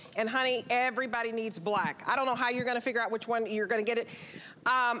white, and honey, everybody needs black. I don't know how you're gonna figure out which one you're gonna get it.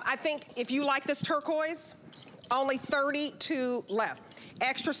 I think if you like this turquoise, only 32 left.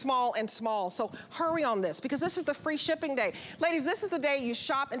 Extra small and small, so hurry on this because this is the free shipping day. Ladies, this is the day you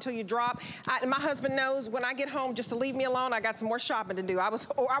shop until you drop. And my husband knows when I get home just to leave me alone, I got some more shopping to do. I was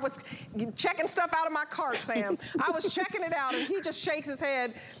checking stuff out of my cart, Sam. I was checking it out and he just shakes his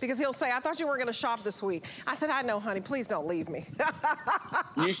head because he'll say, I thought you were gonna shop this week. I said, I know, honey, please don't leave me.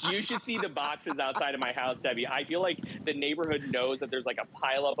 You should see the boxes outside of my house, Debbie. I feel like the neighborhood knows that there's like a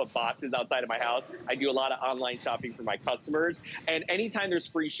pile up of boxes outside of my house. I do a lot of online shopping for my customers, and anytime there's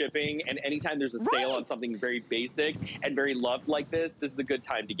free shipping and anytime there's a sale on something very basic and very loved like this is a good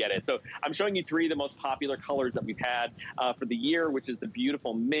time to get it. So I'm showing you 3 of the most popular colors that we've had for the year, which is the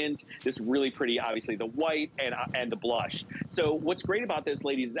beautiful mint, this really pretty, obviously the white, and the blush. So what's great about this,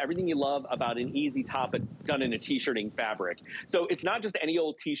 ladies, is everything you love about an easy top done in a t-shirting fabric. So it's not just any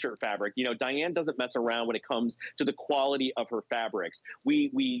old t-shirt fabric. You know, Diane doesn't mess around when it comes to the quality of her fabrics.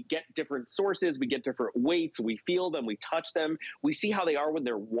 We get different sources, we get different weights, we feel them, we touch them, we see how they are when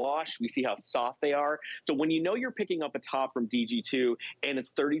they're washed, we see how soft they are. So when you know you're picking up a top from DG2 and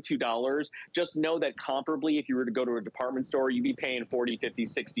it's $32, just know that comparably, if you were to go to a department store, you'd be paying 40, 50,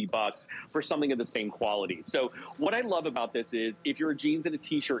 60 bucks for something of the same quality. So what I love about this is if you're a jeans and a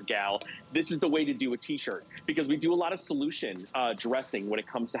t-shirt gal, this is the way to do a t-shirt because we do a lot of solution dressing when it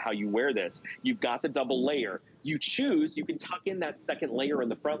comes to how you wear this. You've got the double layer. you choose, you can tuck in that second layer in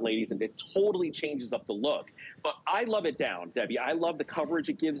the front, ladies, and it totally changes up the look. But I love it down, Debbie. I love the coverage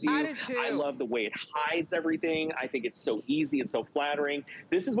it gives you. I do too. I love the way it hides everything. I think it's so easy and so flattering.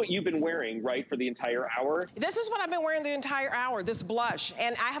 This is what you've been wearing, right, for the entire hour? This is what I've been wearing the entire hour, this blush.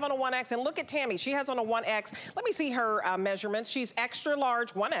 And I have on a 1X, and look at Tammy. She has on a 1X. Let me see her measurements. She's extra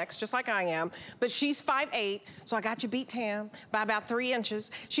large, 1X, just like I am, but she's 5'8", so I got you beat, Tam, by about 3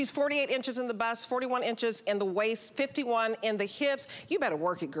 inches. She's 48 inches in the bust, 41 inches in the waist, 51 in the hips. You better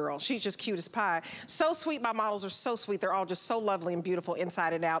work it, girl. She's just cute as pie. So sweet. My models are so sweet. They're all just so lovely and beautiful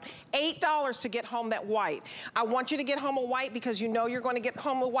inside and out. $8 to get home that white. I want you to get home a white because you know you're going to get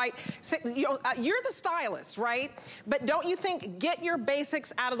home a white. You know, you're the stylist, right? But don't you think, get your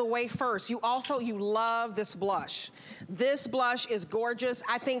basics out of the way first. You love this blush. This blush is gorgeous.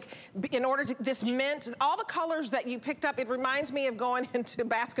 I think in order to, this mint, all the colors that you picked up, it reminds me of going into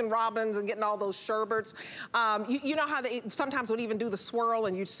Baskin Robbins and getting all those sherbets. You know how they sometimes would even do the swirl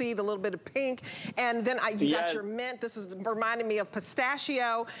and you'd see the little bit of pink, and then you got your mint. This is reminding me of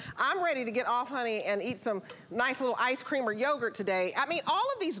pistachio. I'm ready to get off, honey, and eat some nice little ice cream or yogurt today. I mean, all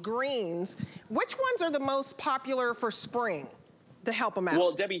of these greens, which ones are the most popular for spring to help them out?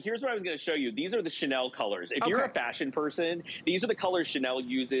 Well, Debbie, here's what I was going to show you. These are the Chanel colors. If you're a fashion person, these are the colors Chanel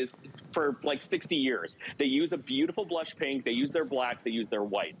uses for like 60 years. They use a beautiful blush pink. They use their blacks. They use their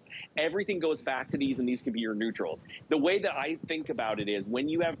whites. Everything goes back to these, and these can be your neutrals. The way that I think about it is when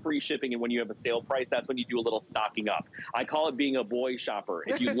you have free shipping and when you have a sale price, that's when you do a little stocking up. I call it being a boy shopper.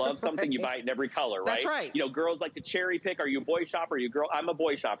 If you love something, you buy it in every color, right? That's right. You know, girls like to cherry pick. Are you a boy shopper? Are you a girl? I'm a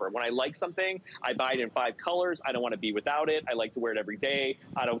boy shopper. When I like something, I buy it in 5 colors. I don't want to be without it. I like to wear it every day.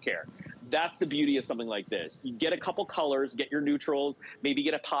 I don't care. That's the beauty of something like this. You get a couple colors, get your neutrals, maybe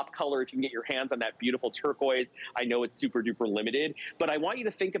get a pop color if you can get your hands on that beautiful turquoise. I know it's super duper limited, but I want you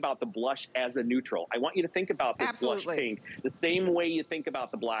to think about the blush as a neutral. I want you to think about this blush pink the same way you think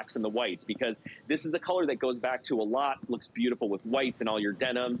about the blacks and the whites, because this is a color that goes back to a lot, looks beautiful with whites and all your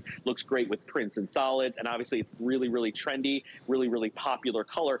denims, looks great with prints and solids, and obviously it's really, really trendy, really, really popular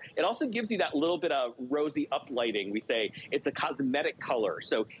color. It also gives you that little bit of rosy uplighting. We say it's a cosmetic color,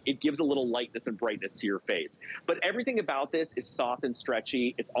 so it gives a little lightness and brightness to your face. But everything about this is soft and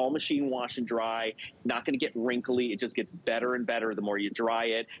stretchy. It's all machine wash and dry. It's not going to get wrinkly. It just gets better and better the more you dry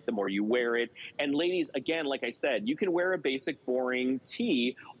it, the more you wear it. And ladies, again, like I said, you can wear a basic boring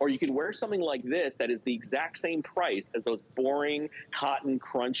tee, or you can wear something like this that is the exact same price as those boring cotton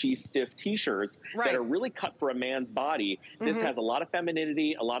crunchy stiff t-shirts that are really cut for a man's body. This has a lot of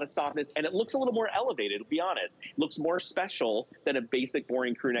femininity, a lot of softness, and it looks a little more elevated, to be honest. It looks more special than a basic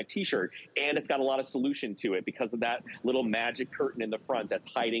boring crew neck t-shirt. And it's got a lot of solution to it because of that little magic curtain in the front that's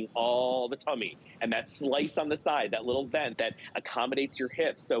hiding all the tummy, and that slice on the side, that little vent that accommodates your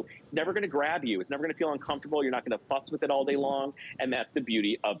hips. So it's never going to grab you. It's never going to feel uncomfortable. You're not going to fuss with it all day long. And that's the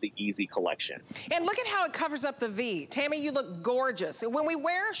beauty of the Easy collection. And look at how it covers up the V. Tammy, you look gorgeous. When we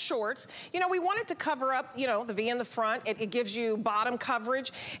wear shorts, you know, we want it to cover up, you know, the V in the front. It gives you bottom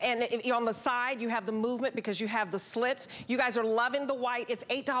coverage. And on the side, you have the movement because you have the slits. You guys are loving the white. It's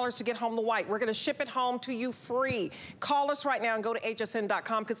 $8 to get home the white. We're going to ship it home to you free. Call us right now and go to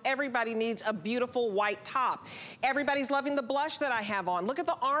hsn.com because everybody needs a beautiful white top. Everybody's loving the blush that I have on. Look at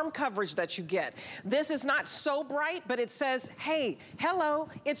the arm coverage that you get. This is not so bright, but it says, hey, hello,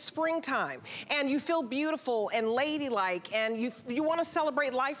 it's springtime. And you feel beautiful and ladylike, and you want to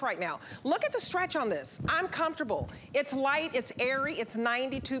celebrate life right now. Look at the stretch on this. I'm comfortable. It's light, it's airy, it's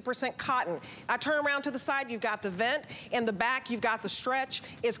 92% cotton. I turn around to the side, you've got the vent. In the back, you've got the stretch.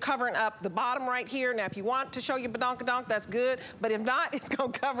 It's covering up the bottom right here. Now, if you want to show your badonkadonk, that's good. But if not, it's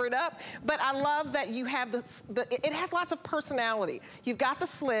going to cover it up. But I love that you have it has lots of personality. You've got the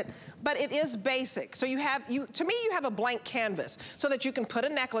slit, but it is basic. So to me, you have a blank canvas so that you can put a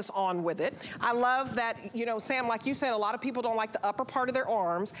necklace on with it. I love that, you know, Sam, like you said, a lot of people don't like the upper part of their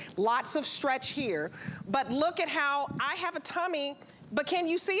arms. Lots of stretch here. But look at how I have a tummy. But can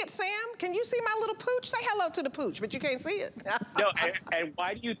you see it, Sam? Can you see my little pooch? Say hello to the pooch, but you can't see it. No, and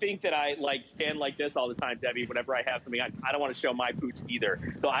why do you think that I like stand like this all the time, Debbie? Whenever I have something, I don't want to show my pooch either.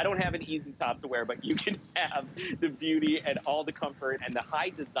 So I don't have an easy top to wear, but you can have the beauty and all the comfort and the high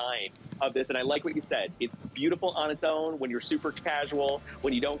design of this. And I like what you said. It's beautiful on its own when you're super casual,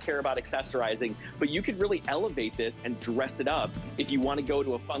 when you don't care about accessorizing, but you could really elevate this and dress it up if you want to go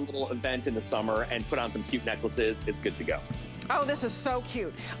to a fun little event in the summer and put on some cute necklaces. It's good to go. Oh, this is so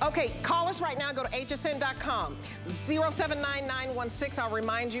cute. Okay, call us right now. Go to hsn.com. 079916. I'll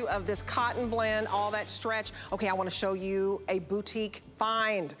remind you of this cotton blend, all that stretch. Okay, I want to show you a boutique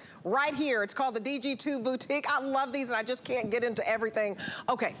find right here. It's called the DG2 Boutique. I love these and I just can't get into everything.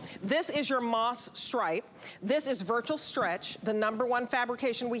 Okay, this is your moss stripe. This is virtual stretch, the #1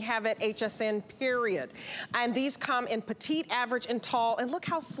 fabrication we have at HSN, period. And these come in petite, average, and tall. And look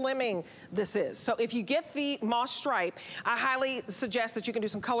how slimming this is. So if you get the moss stripe, I highly suggest that you can do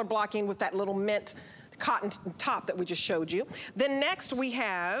some color blocking with that little mint cotton top that we just showed you. Then next we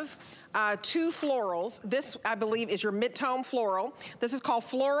have 2 florals. This, I believe, is your mid-tone floral. This is called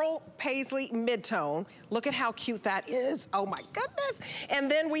Floral Paisley Mid-Tone. Look at how cute that is. Oh my goodness. And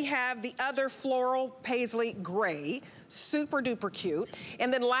then we have the other Floral Paisley Gray. Super duper cute.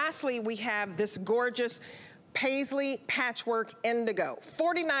 And then lastly, we have this gorgeous Paisley Patchwork Indigo,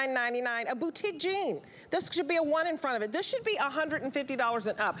 $49.99, a boutique jean. This should be a 1 in front of it. This should be $150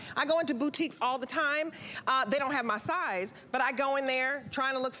 and up. I go into boutiques all the time. They don't have my size, but I go in there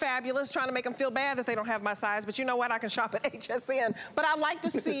trying to look fabulous, trying to make them feel bad that they don't have my size. But you know what? I can shop at HSN. But I like to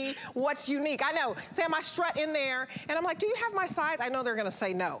see what's unique. I know, Sam, I strut in there, and I'm like, do you have my size? I know they're gonna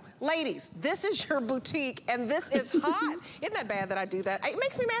say no. Ladies, this is your boutique, and this is hot. Isn't that bad that I do that? It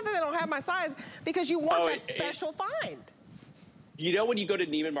makes me mad that they don't have my size, because you want that special find. You know, when you go to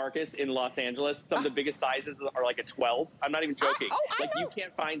Neiman Marcus in Los Angeles, some of the biggest sizes are like a 12. I'm not even joking. Like, you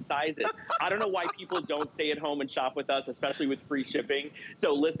can't find sizes. I don't know why people don't stay at home and shop with us, especially with free shipping.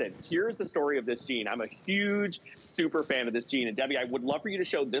 So listen, here's the story of this jean. I'm a huge super fan of this jean. And Debbie, I would love for you to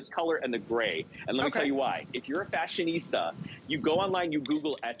show this color and the gray. And let me tell you why. If you're a fashionista, you go online, you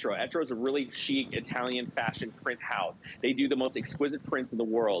Google Etro. Etro is a really chic Italian fashion print house. They do the most exquisite prints in the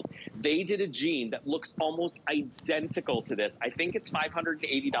world. They did a jean that looks almost identical to this. I think it's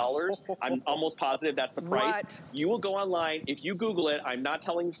 $580. I'm almost positive that's the price. What? You will go online. If you Google it, I'm not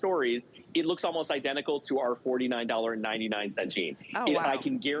telling stories, it looks almost identical to our $49.99 jean. Oh, wow. I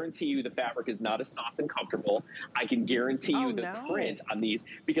can guarantee you the fabric is not as soft and comfortable. I can guarantee you the print on these,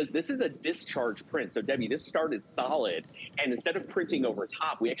 because this is a discharge print. So Debbie, this started solid, and instead of printing over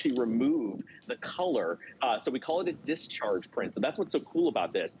top, we actually removed the color. So we call it a discharge print. So that's what's so cool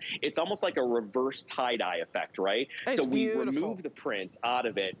about this. It's almost like a reverse tie-dye effect, right? It's so we beautiful. remove the print out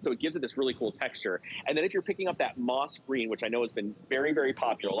of it, so it gives it this really cool texture. And then if you're picking up that moss green, which I know has been very, very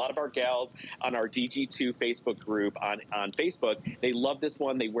popular, a lot of our gals on our DG2 Facebook group on Facebook, they love this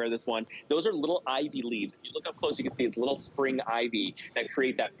one, they wear this one. Those are little ivy leaves. If you look up close, you can see it's little spring ivy that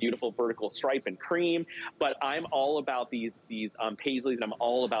create that beautiful vertical stripe and cream. But I'm all about these paisleys, and I'm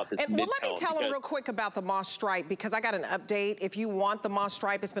all about this mid-tone. Well, let me tell them real quick about the moss stripe, because I got an update. If you want the moss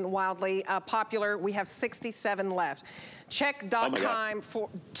stripe, it's been wildly popular. We have 67 left. Check.com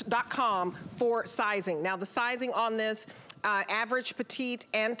for sizing. Now, the sizing on this, average, petite,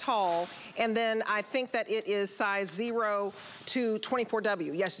 and tall, and then I think that it is size 0 to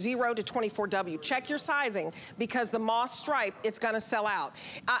 24W. Yes, 0 to 24W. Check your sizing, because the moss stripe, it's gonna sell out.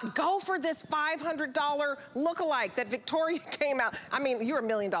 Go for this $500 lookalike that Victoria came out. I mean, you're $1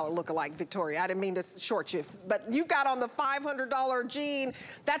 million lookalike, Victoria. I didn't mean to short you, but you've got on the $500 jean.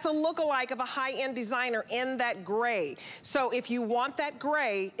 That's a lookalike of a high-end designer in that gray. So if you want that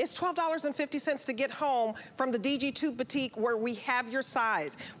gray, it's $12.50 to get home from the DG2 Boutique, where we have your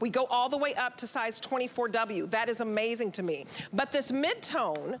size. We go all the way up to size 24W. That is amazing to me. But this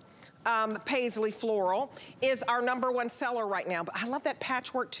mid-tone paisley floral is our #1 seller right now. But I love that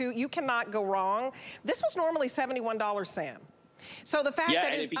patchwork too. You cannot go wrong. This was normally $71, Sam. So the fact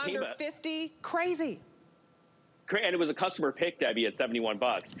that it's under 50, crazy. And it was a customer pick, Debbie, at 71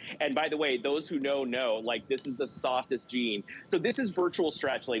 bucks. And by the way, those who know, like, this is the softest jean. So this is virtual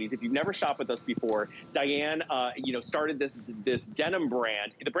stretch, ladies. If you've never shopped with us before, Diane, started this denim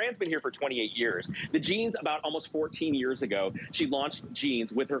brand. The brand's been here for 28 years. The jeans, about almost 14 years ago, she launched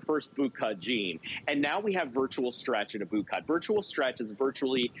jeans with her first boot cut jean. And now we have virtual stretch in a boot cut. Virtual stretch is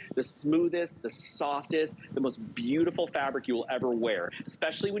virtually the smoothest, the softest, the most beautiful fabric you will ever wear,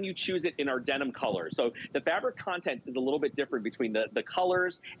 especially when you choose it in our denim colors. So the fabric content is a little bit different between the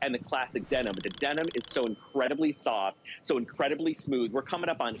colors and the classic denim. But the denim is so incredibly soft, so incredibly smooth. We're coming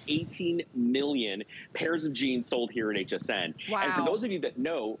up on 18 million pairs of jeans sold here at HSN. Wow. And for those of you that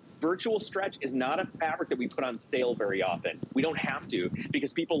know, virtual stretch is not a fabric that we put on sale very often. We don't have to,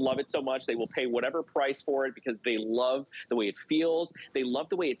 because people love it so much. They will pay whatever price for it because they love the way it feels. They love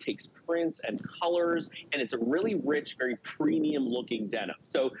the way it takes prints and colors, and it's a really rich, very premium looking denim.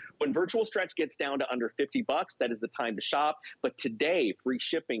 So when virtual stretch gets down to under 50 bucks, that is the time to shop. But today, free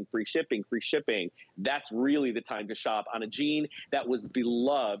shipping, free shipping, free shipping. That's really the time to shop on a jean that was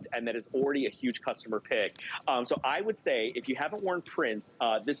beloved and that is already a huge customer pick. So I would say if you haven't worn prints,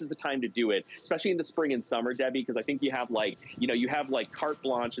 this is the time to do it, especially in the spring and summer, Debbie, because I think you have like, you have like carte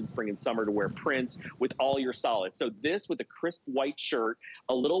blanche in spring and summer to wear prints with all your solids. So this with a crisp white shirt,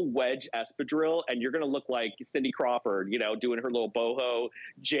 a little wedge espadrille, and you're going to look like Cindy Crawford, doing her little boho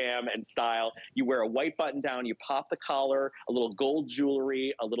jam and style. You wear a white button down, you pop the collar, a little gold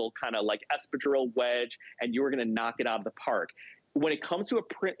jewelry, a little kind of like espadrille wedge, and you're going to knock it out of the park. When it comes to a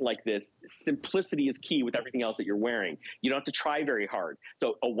print like this, simplicity is key with everything else that you're wearing. You don't have to try very hard.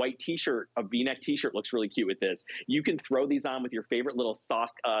 So a white t-shirt, a V-neck t-shirt looks really cute with this. You can throw these on with your favorite little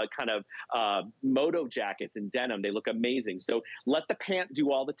soft kind of moto jackets in denim. They look amazing. So let the pant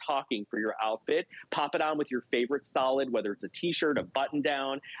do all the talking for your outfit. Pop it on with your favorite solid, whether it's a t-shirt, a button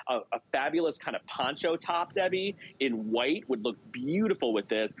down, a fabulous kind of poncho top, Debbie, in white would look beautiful with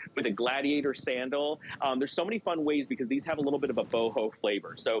this, with a gladiator sandal. There's so many fun ways because these have a little bit of a boho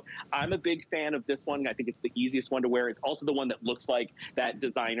flavor. So I'm a big fan of this one. I think it's the easiest one to wear. It's also the one that looks like that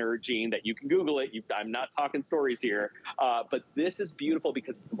designer jean that you can Google it. I'm not talking stories here, but this is beautiful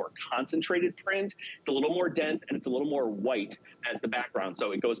because it's a more concentrated print. It's a little more dense and it's a little more white as the background.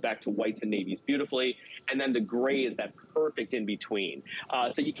 So it goes back to whites and navies beautifully. And then the gray is that perfect in between.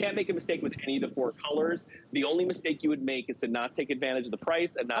 So you can't make a mistake with any of the four colors. The only mistake you would make is to not take advantage of the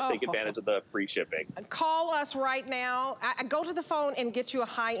price and not take advantage of the free shipping. Call us right now. Go to the phone and get you a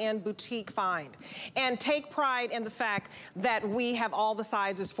high-end boutique find. And take pride in the fact that we have all the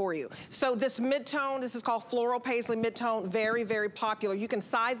sizes for you. So this mid-tone, this is called floral paisley mid-tone, very, very popular. You can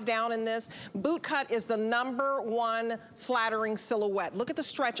size down in this. Boot cut is the #1 flattering silhouette. Look at the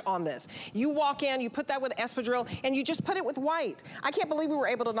stretch on this. You walk in, you put that with espadrille, and you just put it with white. I can't believe we were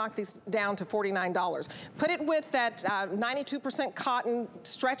able to knock these down to $49. Put it with that 92% cotton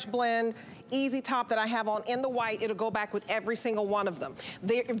stretch blend, easy top that I have on in the white. It'll go back with every single one of them.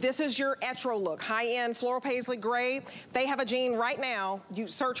 This is your etro look, high-end floral paisley gray. They have a jean right now. You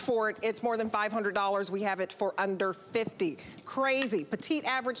search for it. It's more than $500. We have it for under $50. Crazy. Petite,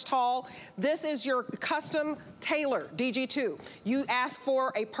 average, tall. This is your custom tailor, DG2. You ask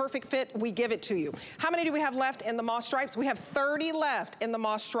for a perfect fit, we give it to you. How many do we have left in the moss stripes? We have 30 left in the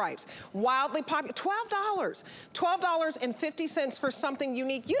moss stripes. Wildly popular, $12. $12.50 for something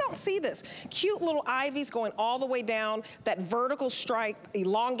unique. You don't see this. Cute little ivies going all the way down, that vertical stripe,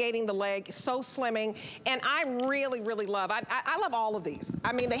 elongating the leg, so slimming. And I really, really love, I love all of these.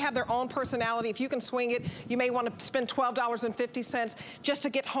 I mean, they have their own personality. If you can swing it, you may want to spend $12.50 just to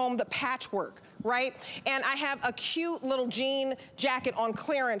get home the patchwork, right? And I have a cute little jean jacket on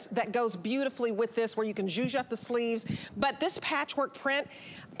clearance that goes beautifully with this, where you can zhuzh up the sleeves. But this patchwork print,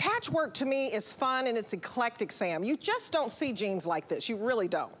 patchwork to me is fun and it's eclectic, Sam. You just don't see jeans like this. You really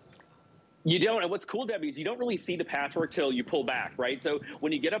don't. You don't, and what's cool, Debbie, is you don't really see the patchwork till you pull back, right? So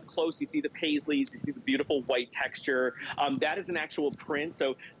when you get up close, you see the paisleys, you see the beautiful white texture. That is an actual print.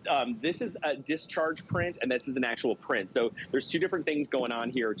 So this is a discharge print, and this is an actual print. So there's two different things going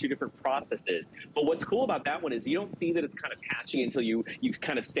on here, two different processes. But what's cool about that one is you don't see that it's kind of patchy until you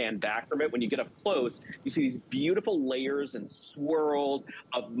kind of stand back from it. When you get up close, you see these beautiful layers and swirls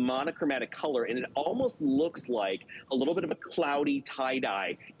of monochromatic color, and it almost looks like a little bit of a cloudy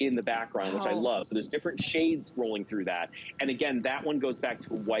tie-dye in the background, which I love. So there's different shades rolling through that. And again, that one goes back to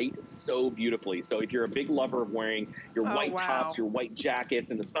white so beautifully. So if you're a big lover of wearing your white tops, your white jackets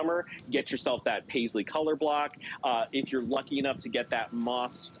in the summer, get yourself that paisley color block. If you're lucky enough to get that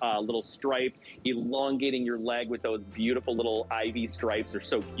moss little stripe, elongating your leg with those beautiful little ivy stripes, are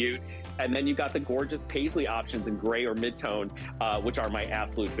so cute. And then you've got the gorgeous paisley options in gray or mid-tone, which are my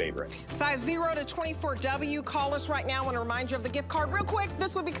absolute favorite. Size 0 to 24W. Call us right now. I want to remind you of the gift card. Real quick,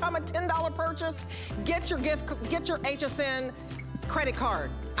 this would become a $10 purchase. Get your HSN credit card.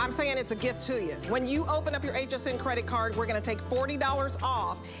 I'm saying it's a gift to you. When you open up your HSN credit card, we're going to take $40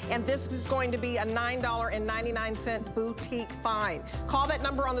 off, and this is going to be a $9.99 boutique find. Call that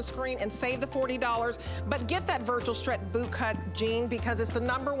number on the screen and save the $40, but get that virtual stretch boot cut jean because it's the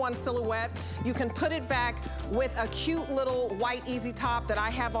 #1 silhouette. You can put it back with a cute little white easy top that I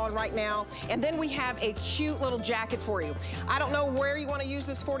have on right now, and then we have a cute little jacket for you. I don't know where you want to use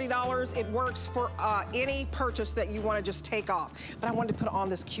this $40. It works for any purchase that you want to just take off, but I wanted to put on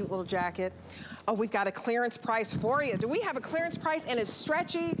this cute little jacket. Oh, we've got a clearance price for you. Do we have a clearance price? And it's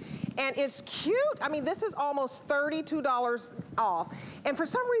stretchy and it's cute. I mean, this is almost $32 off. And for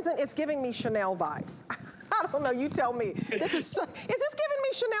some reason, it's giving me Chanel vibes. I don't know, you tell me. Is this giving me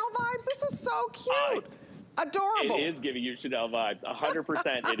Chanel vibes? This is so cute. Adorable. It is giving you Chanel vibes.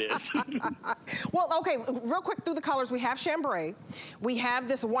 100% it is. Well, okay, real quick through the colors, we have chambray. We have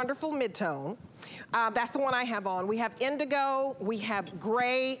this wonderful mid-tone. That's the one I have on. We have indigo, we have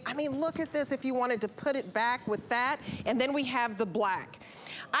gray. I mean, look at this if you wanted to put it back with that. And then we have the black.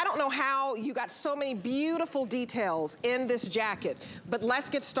 I don't know how you got so many beautiful details in this jacket, but let's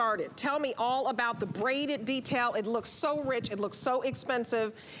get started. Tell me all about the braided detail. It looks so rich, it looks so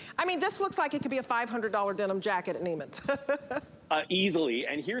expensive. I mean, this looks like it could be a $500 denim jacket at Neiman's. Easily.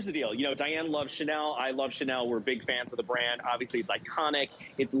 And here's the deal. You know, Diane loves Chanel. I love Chanel. We're big fans of the brand. Obviously, it's iconic.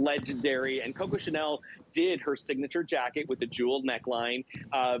 It's legendary. And Coco Chanel did her signature jacket with the jeweled neckline,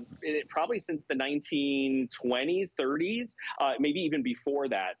 probably since the 1920s, 30s, maybe even before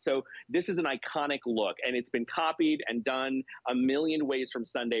that. So this is an iconic look, and it's been copied and done a million ways from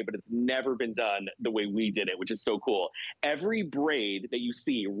Sunday, but it's never been done the way we did it, which is so cool. Every braid that you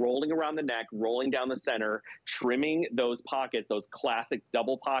see rolling around the neck, rolling down the center, trimming those pockets, those classic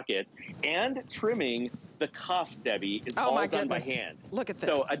double pockets, and trimming the cuff, Debbie, is all done by hand. Look at this.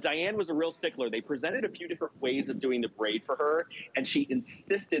 So Diane was a real stickler. They presented a few different ways of doing the braid for her, and she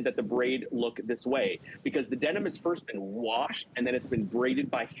insisted that the braid look this way because the denim has first been washed, and then it's been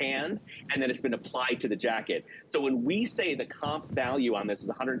braided by hand, and then it's been applied to the jacket. So when we say the comp value on this is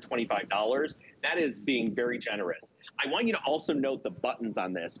 $125, that is being very generous. I want you to also note the buttons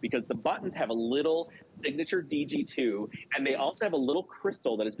on this because the buttons have a little signature DG2, and they also have a little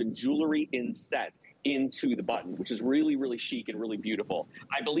crystal that has been jewelry inset into the button, which is really, really chic and really beautiful.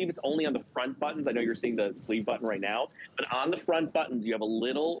 I believe it's only on the front buttons. I know you're seeing the sleeve button right now, but on the front buttons, you have a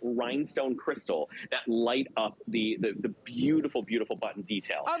little rhinestone crystal that light up the beautiful, beautiful button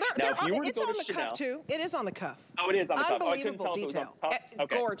detail. Oh, now, if you were to it's go on to the Chanel, cuff too. It is on the cuff. Oh, it is on the cuff. Unbelievable detail. Okay.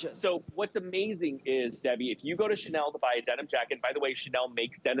 Gorgeous. So what's amazing is, Debbie, if you go to Chanel to buy a denim jacket, by the way, Chanel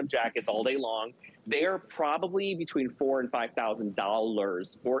makes denim jackets all day long. They are probably between $4,000 and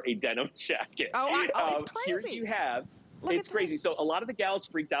 $5,000 for a denim jacket. It's crazy. Here you have. It's crazy. So a lot of the gals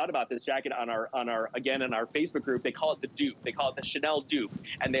freaked out about this jacket on our Facebook group. They call it the dupe. They call it the Chanel dupe.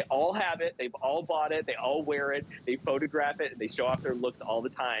 And they all have it. They've all bought it. They all wear it. They photograph it. And they show off their looks all the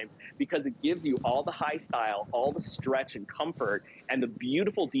time because it gives you all the high style, all the stretch and comfort, and the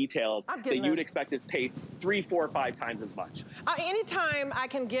beautiful details that you would expect to pay 3, 4, 5 times as much. Anytime I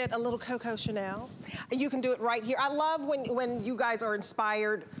can get a little Coco Chanel, you can do it right here. I love when you guys are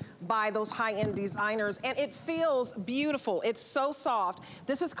inspired by those high-end designers, and it feels beautiful. It's so soft.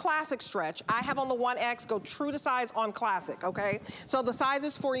 This is classic stretch. I have on the 1X, go true to size on classic, okay? So the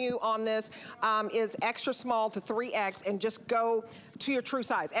sizes for you on this is extra small to 3X, and just go to your true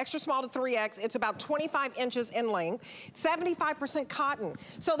size. Extra small to 3X, it's about 25 inches in length, 75% cotton.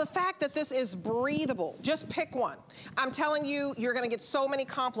 So the fact that this is breathable, just pick one. I'm telling you, you're gonna get so many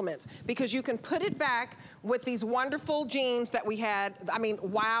compliments because you can put it back with these wonderful jeans that we had. I mean,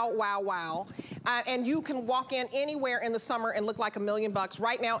 wow, wow, wow. And you can walk in anywhere in the summer and look like $1 million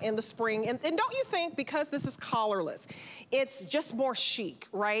right now in the spring. And don't you think, because this is collarless, it's just more chic,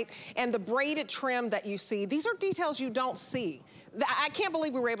 right? And the braided trim that you see, these are details you don't see. I can't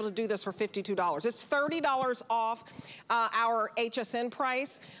believe we were able to do this for $52. It's $30 off our HSN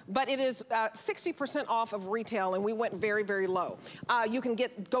price, but it is 60% off of retail, and we went very, very low. You can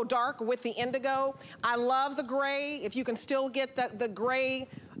go dark with the indigo. I love the gray. If you can still get the gray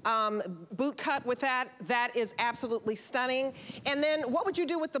boot cut with that, that is absolutely stunning. And then what would you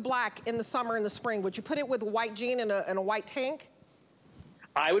do with the black in the summer and the spring? Would you put it with a white jean and a white tank?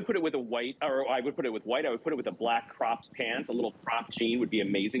 I would put it with a white, or I would put it with white. I would put it with a black cropped pants. A little cropped jean would be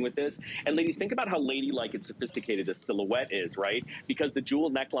amazing with this. And ladies, think about how ladylike and sophisticated this silhouette is, right? Because the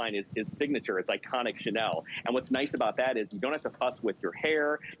jewel neckline is signature. It's iconic Chanel. And what's nice about that is you don't have to fuss with your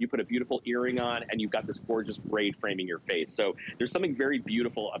hair. You put a beautiful earring on, and you've got this gorgeous braid framing your face. So there's something very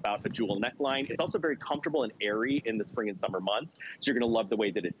beautiful about the jewel neckline. It's also very comfortable and airy in the spring and summer months. So you're going to love the way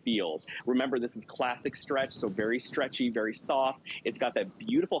that it feels. Remember, this is classic stretch, so very stretchy, very soft. It's got that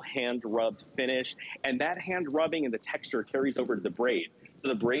beautiful hand-rubbed finish, and that hand rubbing and the texture carries over to the braid. So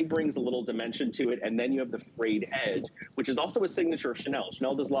the braid brings a little dimension to it, and then you have the frayed edge, which is also a signature of Chanel.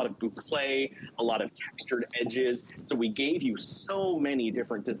 Chanel does a lot of boucle, a lot of textured edges. So we gave you so many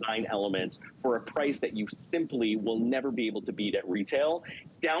different design elements for a price that you simply will never be able to beat at retail,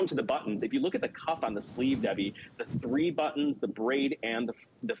 down to the buttons. If you look at the cuff on the sleeve, Debbie, the 3 buttons, the braid, and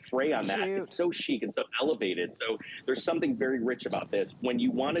the fray on that, it's so chic and so elevated. So there's something very rich about this. When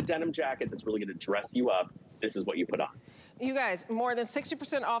you want a denim jacket that's really going to dress you up, this is what you put on. You guys, more than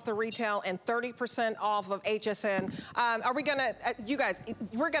 60% off the retail and 30% off of HSN. Are we gonna, you guys,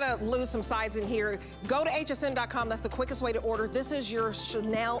 we're gonna lose some size in here. Go to hsn.com, that's the quickest way to order. This is your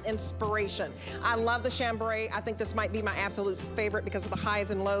Chanel inspiration. I love the chambray. I think this might be my absolute favorite because of the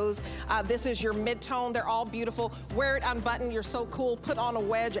highs and lows. This is your mid-tone, they're all beautiful. Wear it unbuttoned, you're so cool. Put on a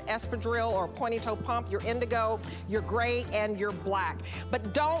wedge, an espadrille, or a pointy toe pump, your indigo, your gray, and your black.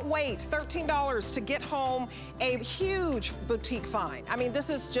 But don't wait, $13 to get home a huge boutique find. I mean, this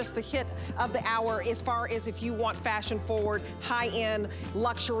is just the hit of the hour as far as if you want fashion forward, high-end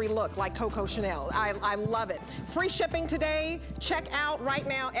luxury look like Coco Chanel. I love it. Free shipping today. Check out right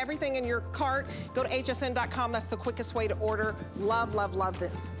now everything in your cart. Go to hsn.com. That's the quickest way to order. Love, love, love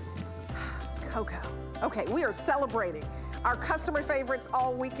this. Coco. Okay, we are celebrating our customer favorites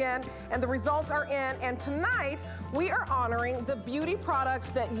all weekend, and the results are in, and tonight we are honoring the beauty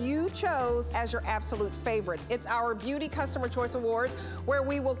products that you chose as your absolute favorites. It's our Beauty Customer Choice Awards, where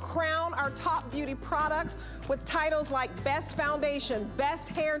we will crown our top beauty products with titles like Best Foundation, Best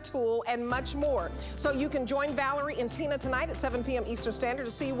Hair Tool, and much more. So you can join Valerie and Tina tonight at 7 p.m. Eastern Standard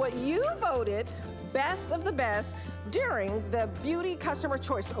to see what you voted best of the best during the Beauty Customer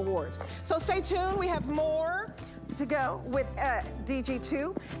Choice Awards. So stay tuned, we have more to go with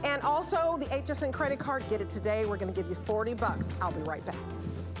DG2, and also the HSN credit card. Get it today. We're going to give you $40. I'll be right back.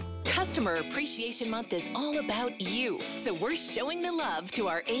 Customer Appreciation Month is all about you, so we're showing the love to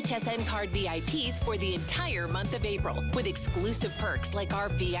our HSN card VIPs for the entire month of April with exclusive perks like our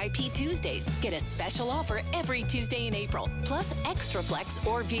VIP Tuesdays. Get a special offer every Tuesday in April, plus extra flex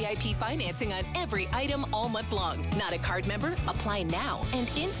or VIP financing on every item all month long. Not a card member? Apply now and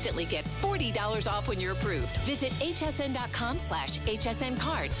instantly get $40 off when you're approved. Visit hsn.com/HSN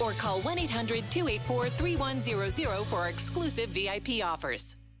card or call 1-800-284-3100 for our exclusive VIP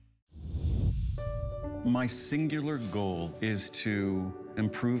offers. My singular goal is to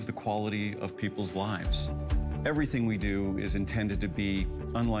improve the quality of people's lives. Everything we do is intended to be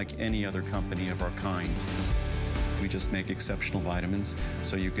unlike any other company of our kind. We just make exceptional vitamins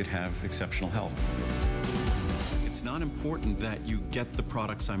so you could have exceptional health. It's not important that you get the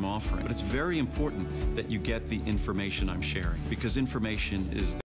products I'm offering, but it's very important that you get the information I'm sharing, because information is